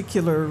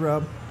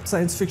particular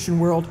science fiction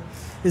world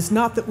is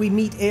not that we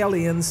meet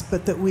aliens,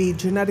 but that we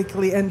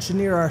genetically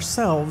engineer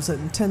ourselves,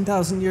 and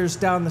 10,000 years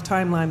down the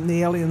timeline,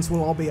 the aliens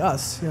will all be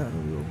us. We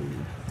will be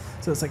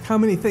So it's like, how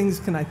many things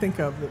can I think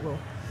of that will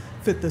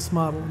fit this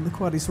model? And the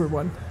Quaddies were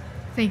one.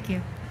 Thank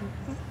you.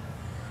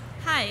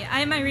 Hi,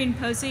 I'm Irene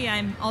Posey.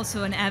 I'm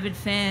also an avid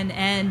fan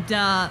and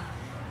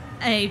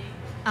a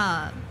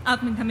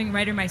up-and-coming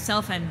writer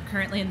myself. I'm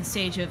currently in the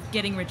stage of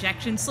getting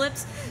rejection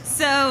slips.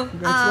 So,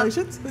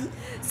 Congratulations.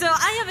 So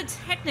I have a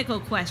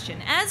technical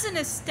question. As an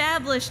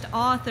established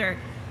author,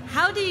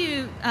 how did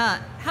you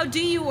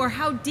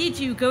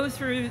go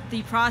through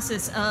the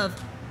process of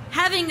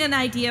having an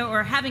idea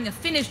or having a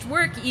finished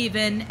work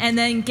even, and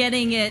then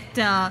getting it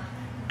out?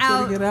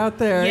 Getting it out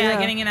there. Yeah,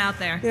 getting it out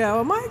there. Yeah,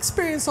 well, my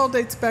experience all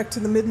dates back to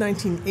the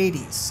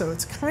mid-1980s, so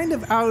it's kind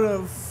of out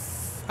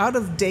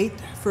of date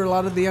for a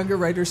lot of the younger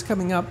writers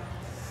coming up.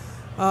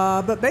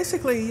 But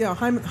basically,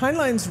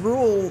 Heinlein's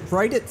rule,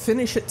 write it,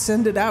 finish it,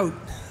 send it out,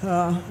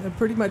 it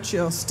pretty much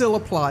still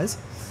applies.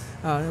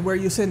 Where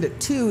you send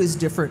it to is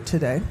different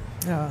today.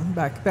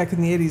 Back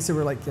in the 80s, there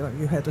were like,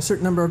 you had a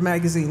certain number of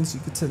magazines you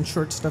could send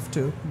short stuff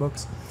to,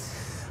 books.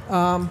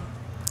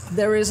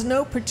 There is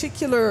no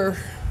particular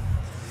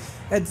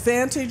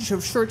advantage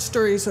of short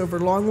stories over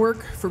long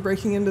work for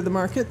breaking into the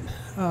market.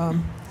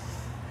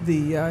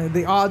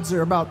 The odds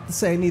are about the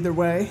same either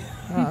way.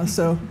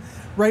 So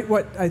write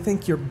what I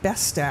think you're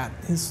best at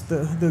is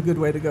the good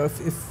way to go.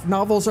 If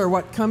novels are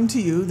what come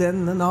to you,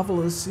 then the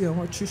novel is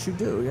what you should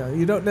do.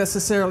 You don't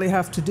necessarily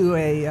have to do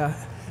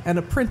an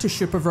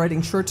apprenticeship of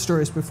writing short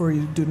stories before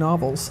you do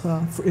novels,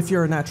 if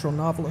you're a natural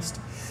novelist.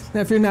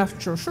 Now, if you're a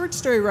natural short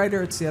story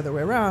writer, it's the other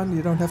way around.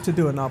 You don't have to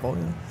do a novel.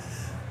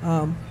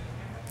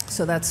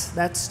 So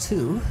that's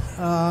two.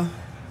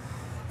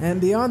 And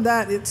beyond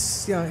that,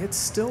 it's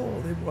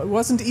still, it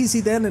wasn't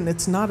easy then, and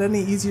it's not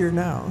any easier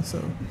now.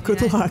 So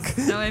good luck.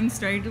 So I'm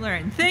starting to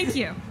learn. Thank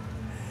you.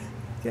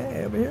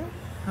 Okay, over here.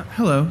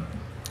 Hello.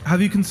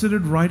 Have you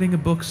considered writing a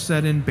book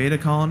set in Beta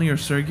Colony or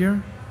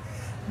Surgyr?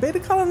 Beta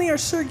Colony or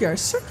Surgyr?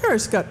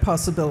 Surgyr's got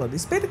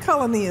possibilities. Beta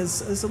Colony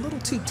is a little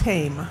too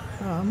tame.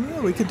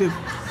 We could do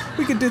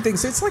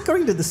things. It's like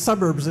going to the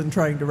suburbs and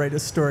trying to write a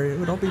story. It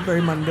would all be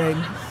very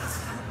mundane.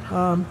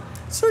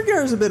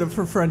 Surgyr is a bit of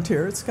a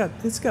frontier. It's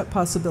got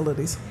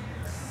possibilities.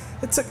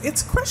 It's a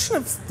question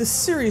of the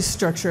series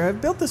structure.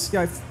 I've built this.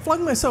 I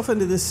flung myself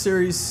into this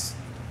series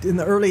in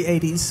the early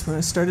 '80s when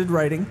I started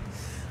writing,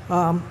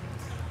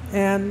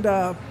 and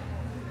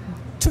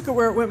took it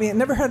where it went me. It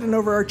never had an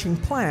overarching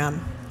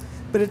plan,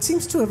 but it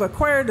seems to have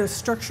acquired a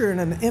structure and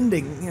an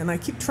ending. And I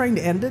keep trying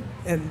to end it,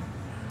 and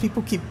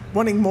people keep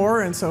wanting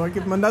more, and so I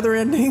give them another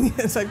ending.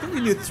 So I've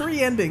given you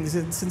 3 endings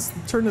since the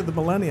turn of the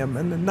millennium,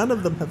 and none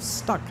of them have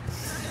stuck.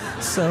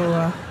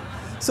 So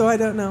I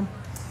don't know.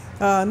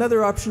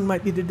 Another option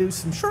might be to do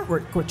some short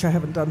work, which I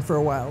haven't done for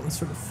a while, and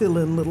sort of fill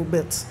in little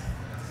bits.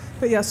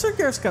 But yeah,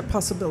 Surgyr's got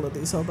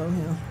possibilities, although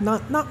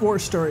not war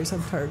stories.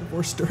 I'm tired of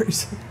war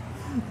stories.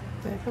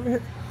 Okay, over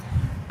here.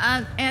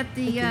 At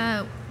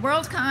the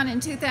Worldcon in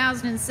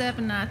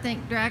 2007, I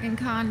think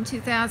DragonCon in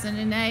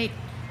 2008,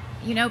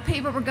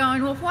 people were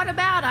going, well, what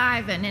about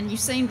Ivan? And you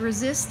seemed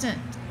resistant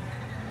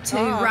to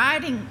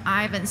writing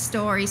Ivan's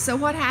story. So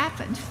what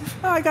happened?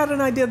 I got an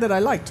idea that I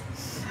liked.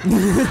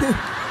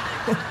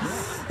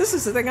 This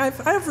is the thing.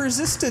 I've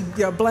resisted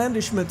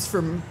blandishments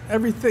from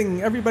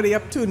everybody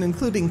up to and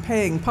including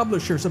paying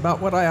publishers about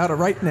what I ought to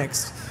write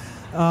next.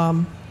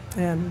 The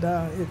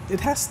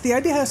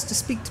idea has to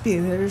speak to me.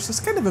 And there's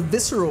this kind of a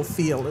visceral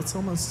feel. It's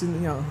almost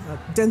a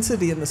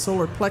density in the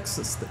solar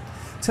plexus that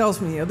tells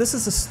me, this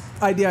is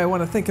an idea I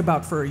want to think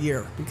about for a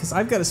year, because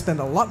I've got to spend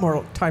a lot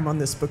more time on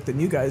this book than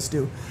you guys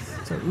do.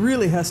 So it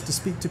really has to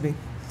speak to me.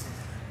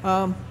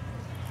 It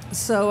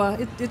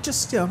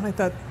just, I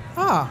thought,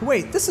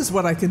 wait, this is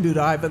what I can do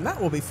to Ivan. That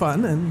will be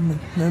fun. And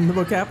then the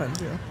book happened.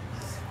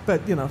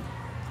 But,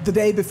 the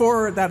day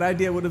before, that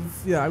idea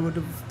I would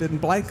have been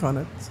blank on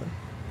it. So.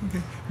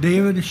 Okay.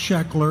 David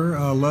Scheckler,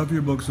 love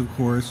your books, of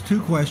course.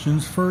 2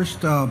 questions.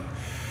 First,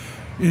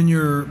 in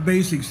your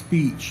basic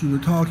speech, you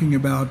were talking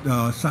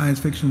about science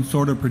fiction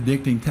sort of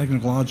predicting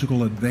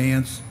technological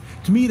advance.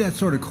 To me, that's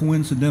sort of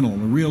coincidental.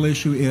 The real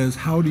issue is,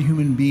 how do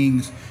human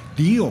beings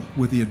deal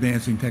with the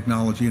advancing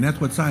technology? And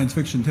that's what science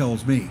fiction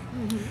tells me.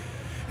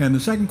 Mm-hmm. And the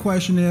second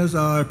question is,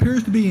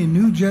 appears to be a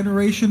new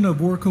generation of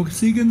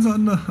Warcosigans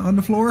on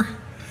the floor.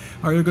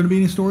 Are there going to be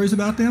any stories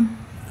about them?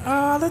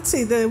 Let's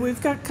see.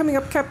 We've got coming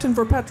up Captain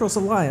Vorpatrol's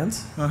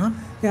Alliance. Uh-huh.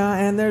 Yeah,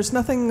 and there's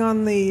nothing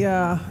on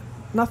the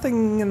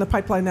nothing in the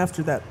pipeline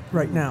after that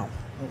right now.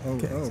 So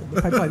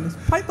the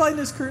pipeline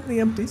is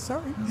currently empty.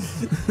 Sorry.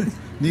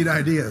 Neat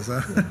ideas,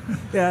 huh?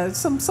 Yeah,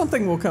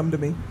 something will come to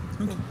me.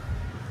 Okay.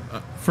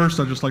 First,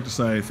 I'd just like to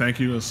say thank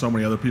you to so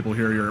many other people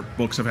here. Your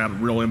books have had a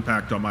real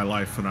impact on my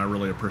life, and I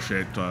really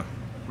appreciate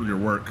your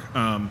work.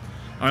 I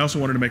also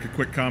wanted to make a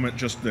quick comment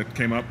just that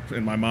came up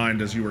in my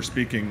mind as you were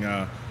speaking.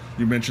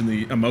 You mentioned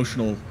the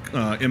emotional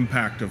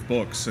impact of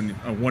books, and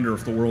I wonder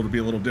if the world would be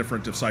a little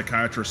different if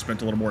psychiatrists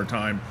spent a little more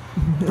time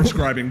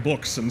prescribing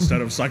books instead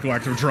of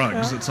psychoactive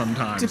drugs at some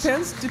times.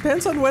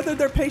 Depends on whether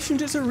their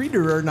patient is a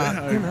reader or not.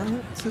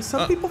 So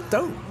some people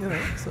don't.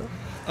 So.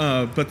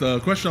 But the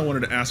question I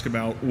wanted to ask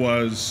about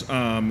was,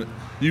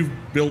 you've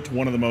built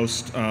one of the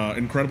most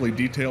incredibly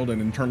detailed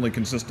and internally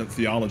consistent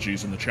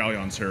theologies in the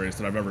Chalyon series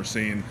that I've ever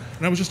seen.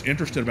 And I was just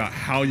interested about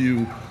how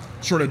you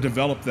sort of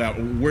developed that.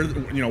 Where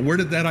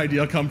did that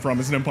idea come from?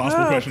 It's an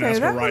impossible question to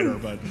ask a writer,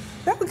 but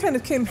that one kind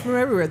of came from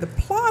everywhere. The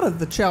plot of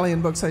the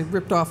Chalyon books I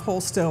ripped off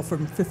wholesale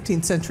from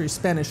 15th century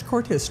Spanish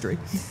court history.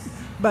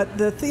 But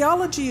the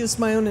theology is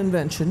my own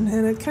invention,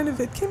 and it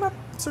came up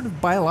sort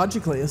of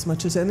biologically as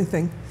much as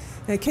anything.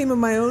 And it came in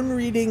my own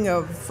reading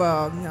of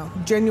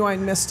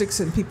genuine mystics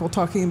and people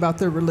talking about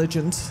their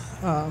religions,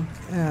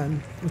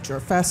 and which are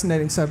a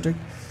fascinating subject.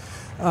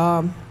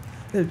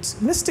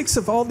 Mystics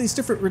of all these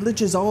different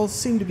religions all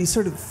seem to be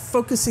sort of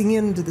focusing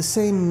into the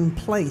same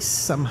place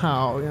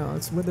somehow.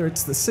 Whether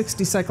it's the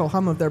 60-cycle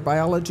hum of their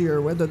biology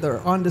or whether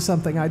they're onto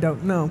something, I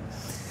don't know.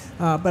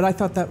 But I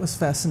thought that was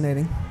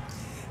fascinating.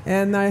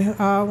 And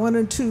I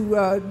wanted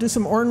to do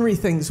some ornery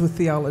things with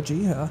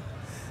theology.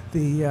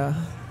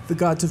 The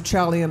gods of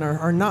Chalyon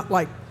are not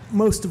like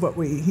most of what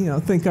we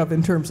think of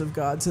in terms of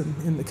gods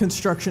in the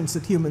constructions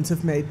that humans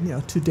have made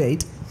to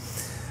date.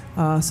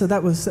 So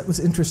that was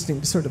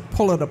interesting to sort of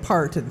pull it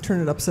apart and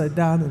turn it upside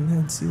down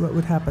and see what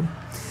would happen.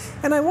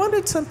 And I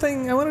wanted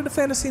a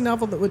fantasy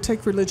novel that would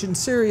take religion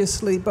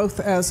seriously, both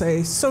as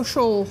a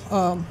social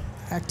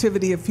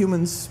activity of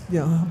humans,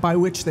 by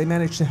which they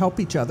manage to help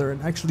each other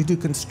and actually do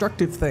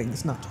constructive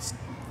things, not just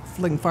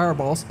fling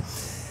fireballs,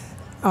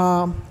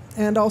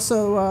 and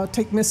also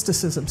take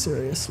mysticism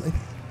seriously.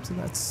 So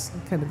that's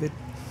kind of it.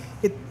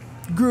 It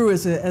grew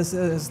as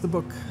the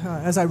book,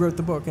 as I wrote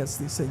the book, as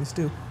these things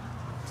do.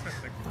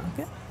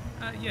 Okay.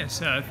 Yes,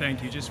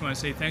 thank you. Just want to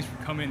say thanks for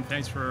coming.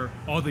 Thanks for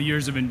all the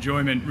years of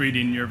enjoyment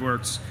reading your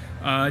works.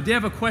 I did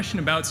have a question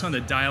about some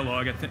of the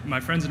dialogue. I think my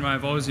friends and I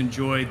have always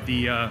enjoyed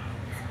the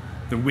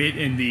wit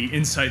and the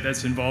insight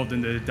that's involved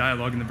in the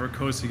dialogue in the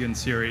Verkosigan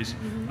series.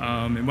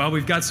 Mm-hmm. And while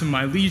we've got some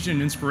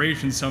Milesian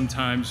inspiration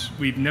sometimes,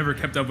 we've never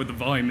kept up with the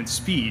volume and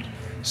speed.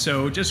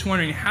 So just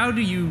wondering, how do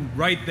you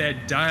write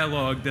that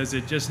dialogue? Does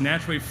it just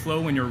naturally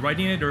flow when you're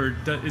writing it, or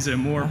is it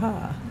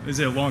is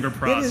it a longer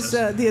process?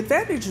 It is, the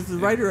advantage of the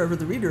writer over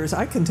the reader is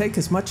I can take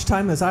as much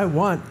time as I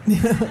want.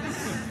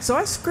 So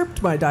I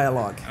script my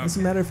dialogue. Okay. As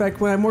a matter of fact,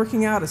 when I'm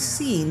working out a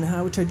scene,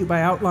 which I do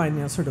by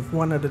outline, sort of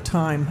one at a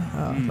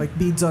time, like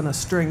beads on a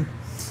string,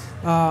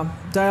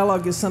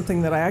 dialogue is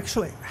something that I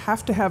actually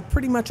have to have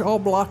pretty much all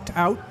blocked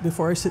out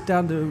before I sit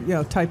down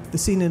to type the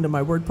scene into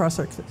my word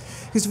processor.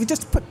 Because if you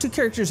just put two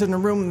characters in a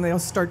room and they'll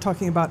start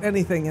talking about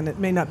anything, and it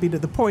may not be to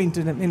the point,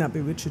 and it may not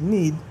be what you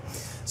need.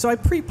 So I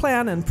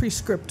pre-plan and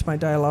pre-script my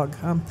dialogue.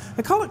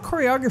 I call it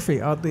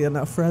choreography, oddly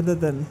enough, rather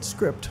than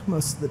script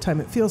most of the time.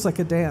 It feels like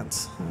a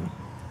dance.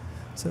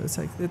 So it's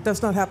like, it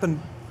does not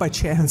happen by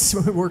chance.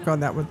 We work on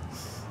that one.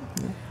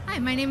 Yeah. Hi,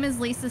 my name is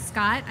Lisa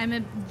Scott. I'm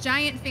a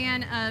giant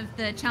fan of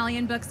the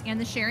Chalyon books and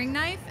the Sharing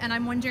Knife, and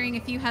I'm wondering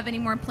if you have any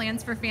more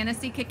plans for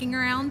fantasy kicking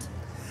around?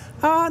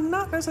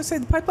 Not, as I say,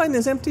 the pipeline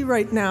is empty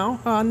right now.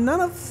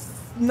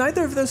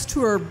 Neither of those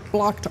two are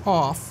blocked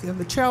off.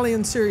 The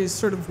Chalyon series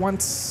sort of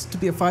wants to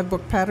be a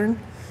 5-book pattern,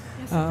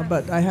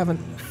 but I haven't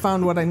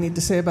found what I need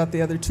to say about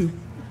the other two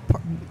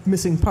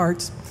missing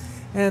parts.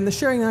 And the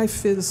Sharing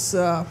Knife is,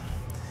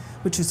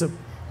 which is a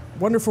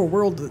wonderful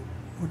world that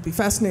would be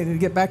fascinating to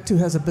get back to,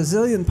 has a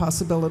bazillion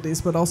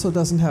possibilities, but also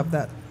doesn't have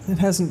that. It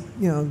hasn't,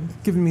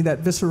 given me that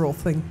visceral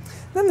thing.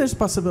 Then there's a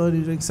possibility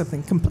of doing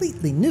something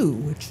completely new,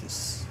 which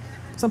is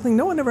something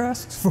no one ever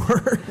asks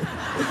for.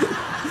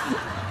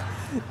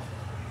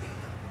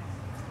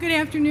 Good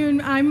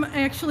afternoon. I'm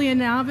actually a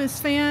novice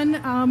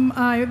fan.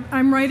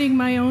 I'm writing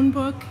my own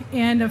book,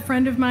 and a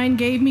friend of mine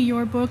gave me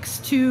your books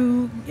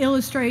to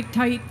illustrate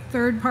tight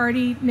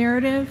third-party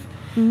narrative.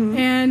 Mm-hmm.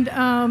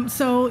 And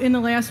so in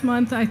the last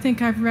month, I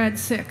think I've read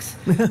 6.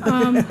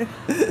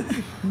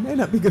 May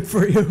not be good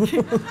for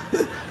you.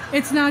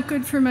 It's not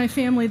good for my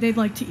family. They'd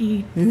like to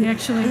eat,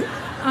 actually.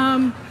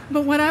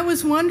 But what I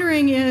was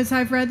wondering is,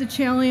 I've read the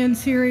Chalyon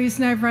series,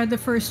 and I've read the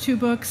first 2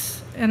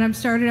 books, and I've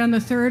started on the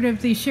 3rd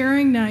of the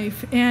Sharing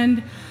Knife.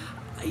 And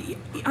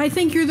I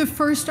think you're the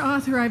first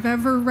author I've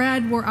ever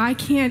read where I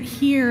can't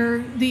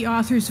hear the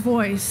author's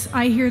voice.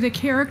 I hear the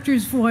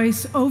character's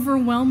voice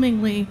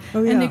overwhelmingly,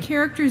 and the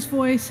character's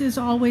voice is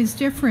always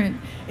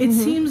different. It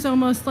seems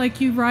almost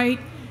like you write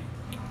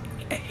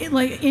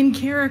like in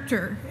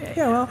character.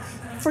 Yeah, well,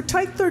 for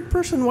tight third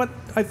person, what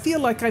I feel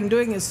like I'm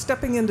doing is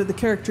stepping into the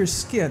character's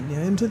skin,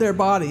 into their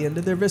body,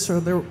 into their viscera,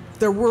 their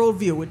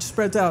worldview, which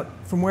spreads out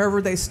from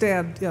wherever they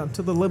stand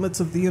to the limits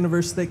of the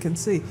universe they can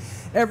see.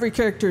 Every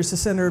character is the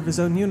center of his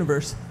own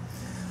universe.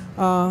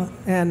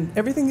 And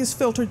everything is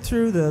filtered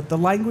through the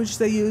language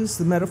they use,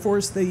 the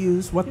metaphors they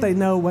use, what they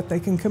know, what they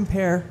can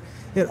compare.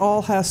 It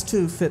all has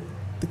to fit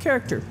the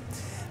character.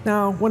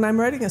 Now, when I'm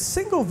writing a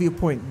single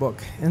viewpoint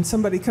book and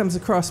somebody comes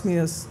across me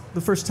as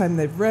the first time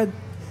they've read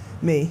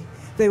me,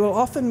 they will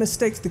often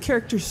mistake the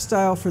character's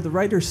style for the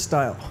writer's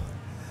style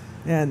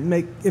and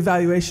make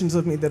evaluations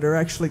of me that are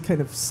actually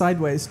kind of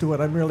sideways to what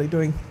I'm really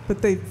doing.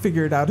 But they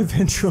figure it out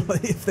eventually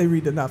if they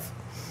read enough.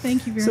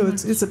 Thank you very much.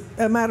 So it's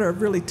a matter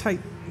of really tight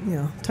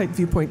tight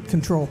viewpoint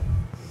control.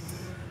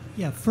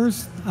 Yeah,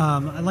 first,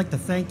 I'd like to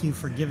thank you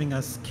for giving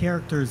us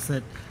characters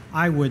that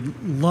I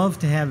would love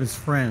to have as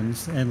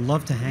friends and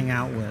love to hang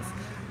out with.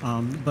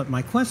 But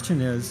my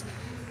question is,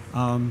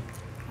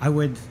 I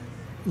would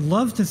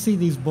love to see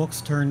these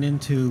books turned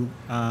into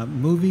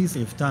movies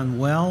if done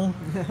well,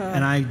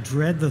 and I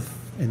dread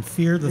and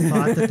fear the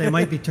thought that they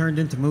might be turned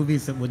into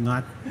movies that would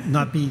not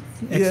be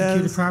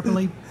executed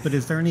properly. But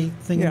is there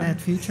anything in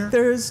that future?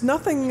 There's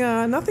nothing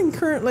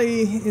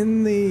currently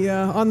in the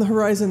on the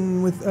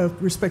horizon with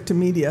respect to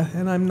media,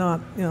 and I'm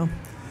not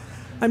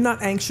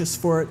anxious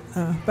for it.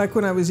 Back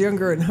when I was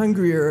younger and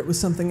hungrier, it was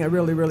something I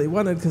really, really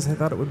wanted because I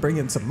thought it would bring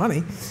in some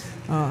money.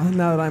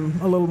 Now that I'm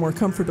a little more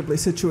comfortably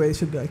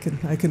situated,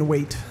 I can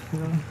wait.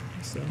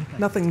 So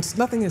nothing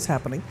is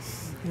happening.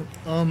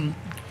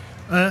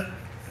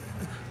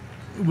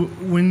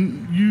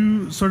 When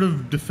you sort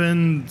of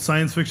defend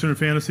science fiction or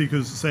fantasy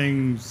because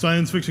saying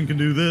science fiction can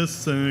do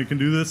this and it can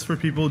do this for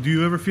people, do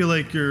you ever feel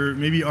like you're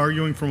maybe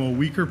arguing from a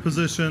weaker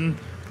position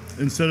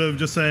instead of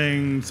just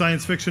saying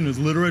science fiction is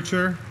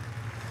literature?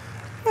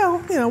 Well,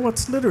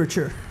 what's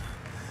literature?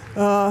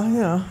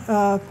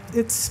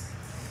 It's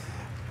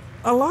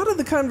a lot of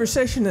the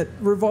conversation that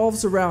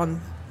revolves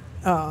around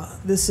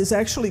this is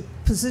actually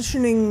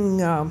positioning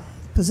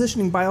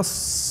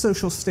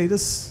biosocial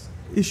status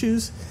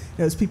issues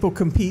as people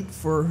compete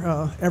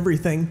for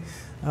everything,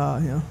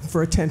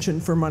 for attention,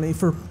 for money,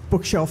 for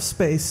bookshelf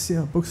space,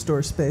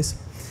 bookstore space.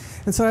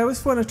 And so I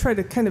always want to try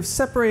to kind of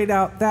separate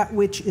out that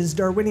which is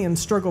Darwinian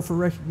struggle for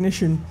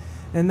recognition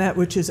and that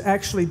which is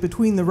actually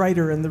between the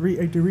writer and the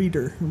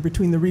reader,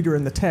 between the reader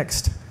and the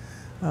text.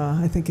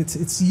 I think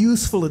it's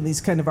useful in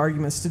these kind of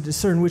arguments to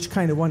discern which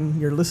kind of one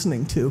you're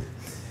listening to.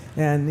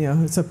 And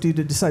it's up to you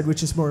to decide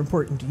which is more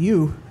important to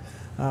you,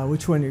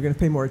 which one you're going to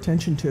pay more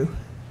attention to.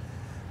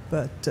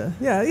 But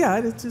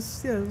it's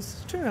just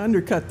it's trying to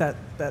undercut that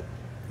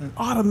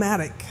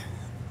automatic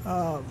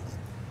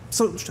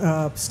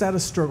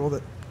status struggle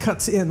that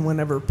cuts in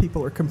whenever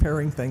people are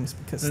comparing things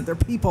because they're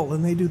people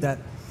and they do that.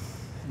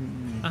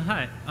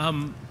 Hi.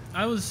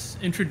 I was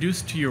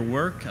introduced to your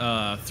work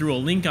through a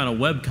link on a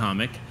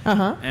webcomic,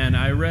 and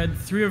I read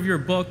 3 of your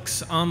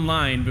books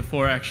online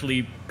before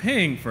actually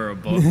paying for a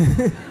book.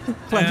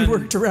 Glad you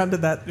worked around to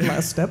that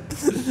last step.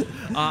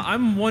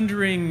 I'm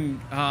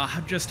wondering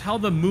just how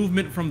the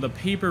movement from the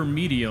paper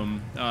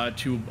medium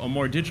to a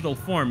more digital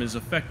form is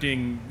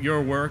affecting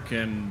your work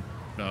and.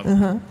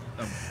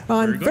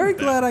 I'm very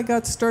glad I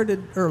got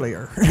started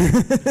earlier.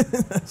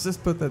 Let's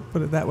just put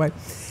it that way.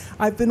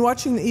 I've been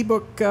watching the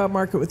ebook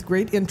market with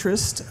great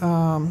interest.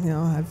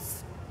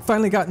 I've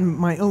finally gotten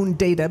my own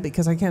data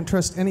because I can't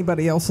trust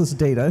anybody else's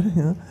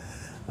data.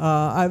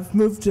 I've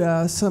moved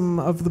some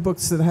of the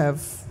books that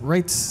have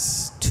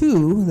rights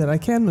to that I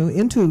can move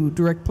into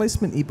direct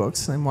placement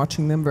ebooks. I'm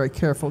watching them very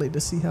carefully to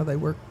see how they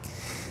work.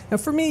 Now,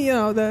 for me,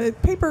 the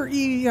paper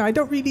I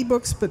don't read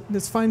ebooks, but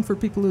it's fine for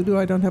people who do.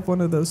 I don't have one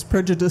of those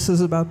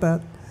prejudices about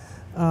that.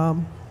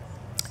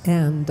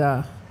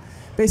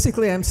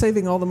 Basically, I'm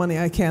saving all the money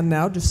I can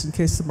now, just in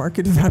case the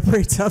market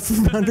evaporates out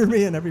from under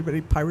me and everybody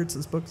pirates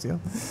his books.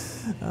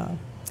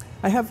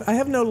 I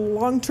have no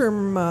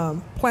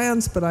long-term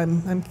plans, but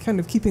I'm kind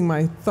of keeping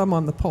my thumb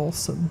on the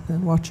pulse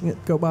and watching it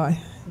go by.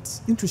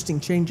 It's interesting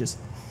changes.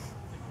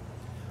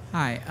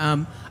 Hi,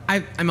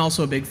 I'm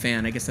also a big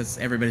fan. I guess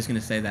everybody's going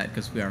to say that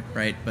because we are,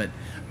 right? But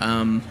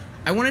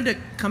I wanted to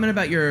comment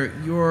about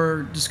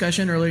your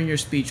discussion earlier in your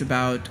speech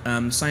about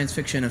science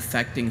fiction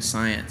affecting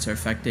science or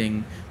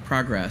affecting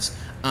progress.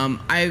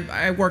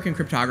 I work in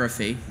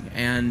cryptography,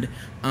 and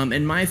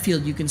in my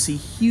field you can see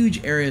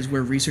huge areas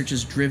where research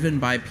is driven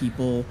by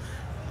people,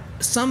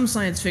 some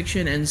science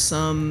fiction and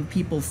some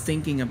people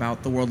thinking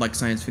about the world like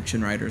science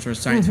fiction writers or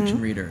science fiction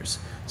readers.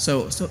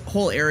 So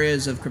whole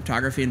areas of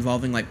cryptography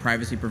involving like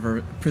privacy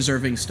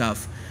preserving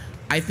stuff,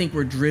 I think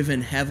were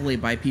driven heavily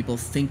by people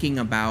thinking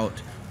about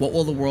what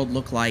will the world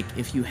look like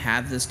if you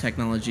have this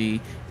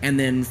technology, and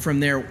then from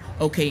there,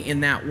 okay,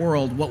 in that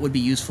world, what would be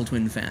useful to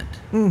invent?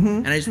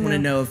 And I just want to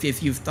know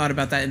if you've thought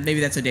about that, and maybe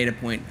that's a data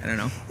point. I don't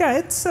know. Yeah,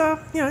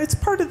 it's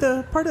part of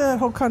that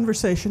whole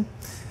conversation.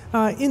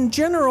 In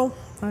general,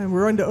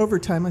 we're into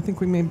overtime. I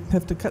think we may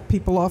have to cut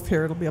people off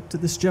here. It'll be up to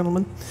this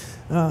gentleman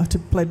to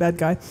play bad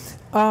guy.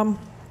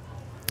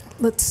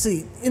 Let's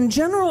see. In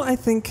general, I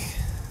think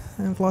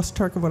I've lost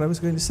track of what I was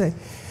going to say.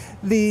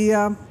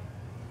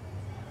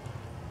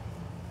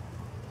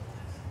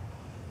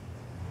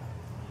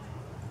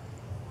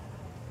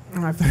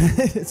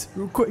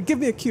 Give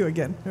me a cue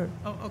again.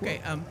 Oh, okay.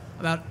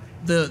 About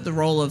the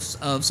role of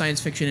science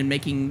fiction in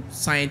making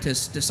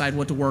scientists decide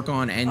what to work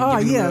on and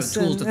giving them the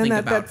tools to think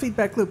about. that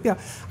feedback loop. Yeah,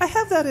 I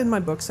have that in my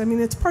books. I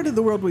mean, it's part of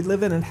the world we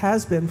live in and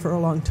has been for a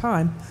long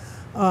time,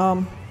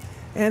 and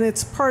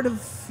it's part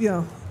of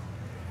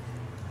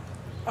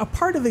a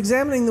part of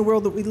examining the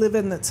world that we live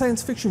in that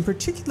science fiction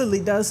particularly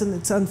does, and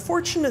it's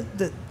unfortunate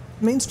that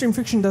mainstream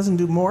fiction doesn't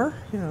do more.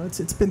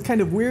 It's been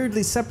kind of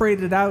weirdly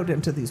separated out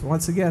into these,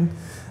 once again,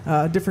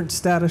 different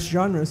status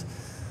genres.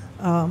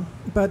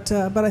 But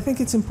I think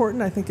it's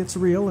important. I think it's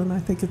real, and I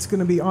think it's going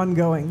to be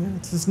ongoing.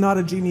 It's not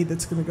a genie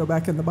that's going to go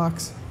back in the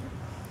box.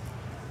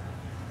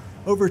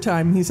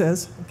 Overtime, he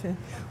says. Okay,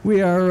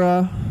 we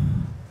are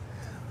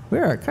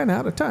kind of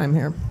out of time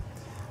here.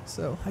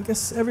 So I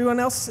guess everyone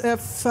else,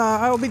 if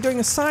I will be doing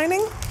a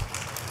signing.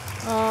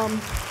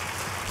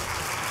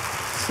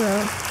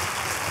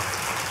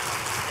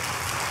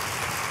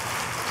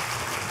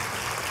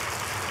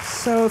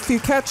 So if you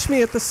catch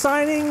me at the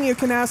signing, you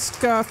can ask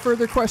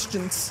further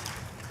questions.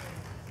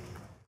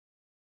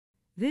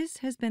 This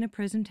has been a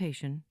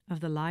presentation of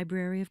the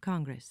Library of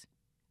Congress.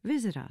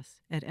 Visit us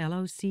at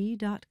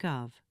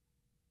loc.gov.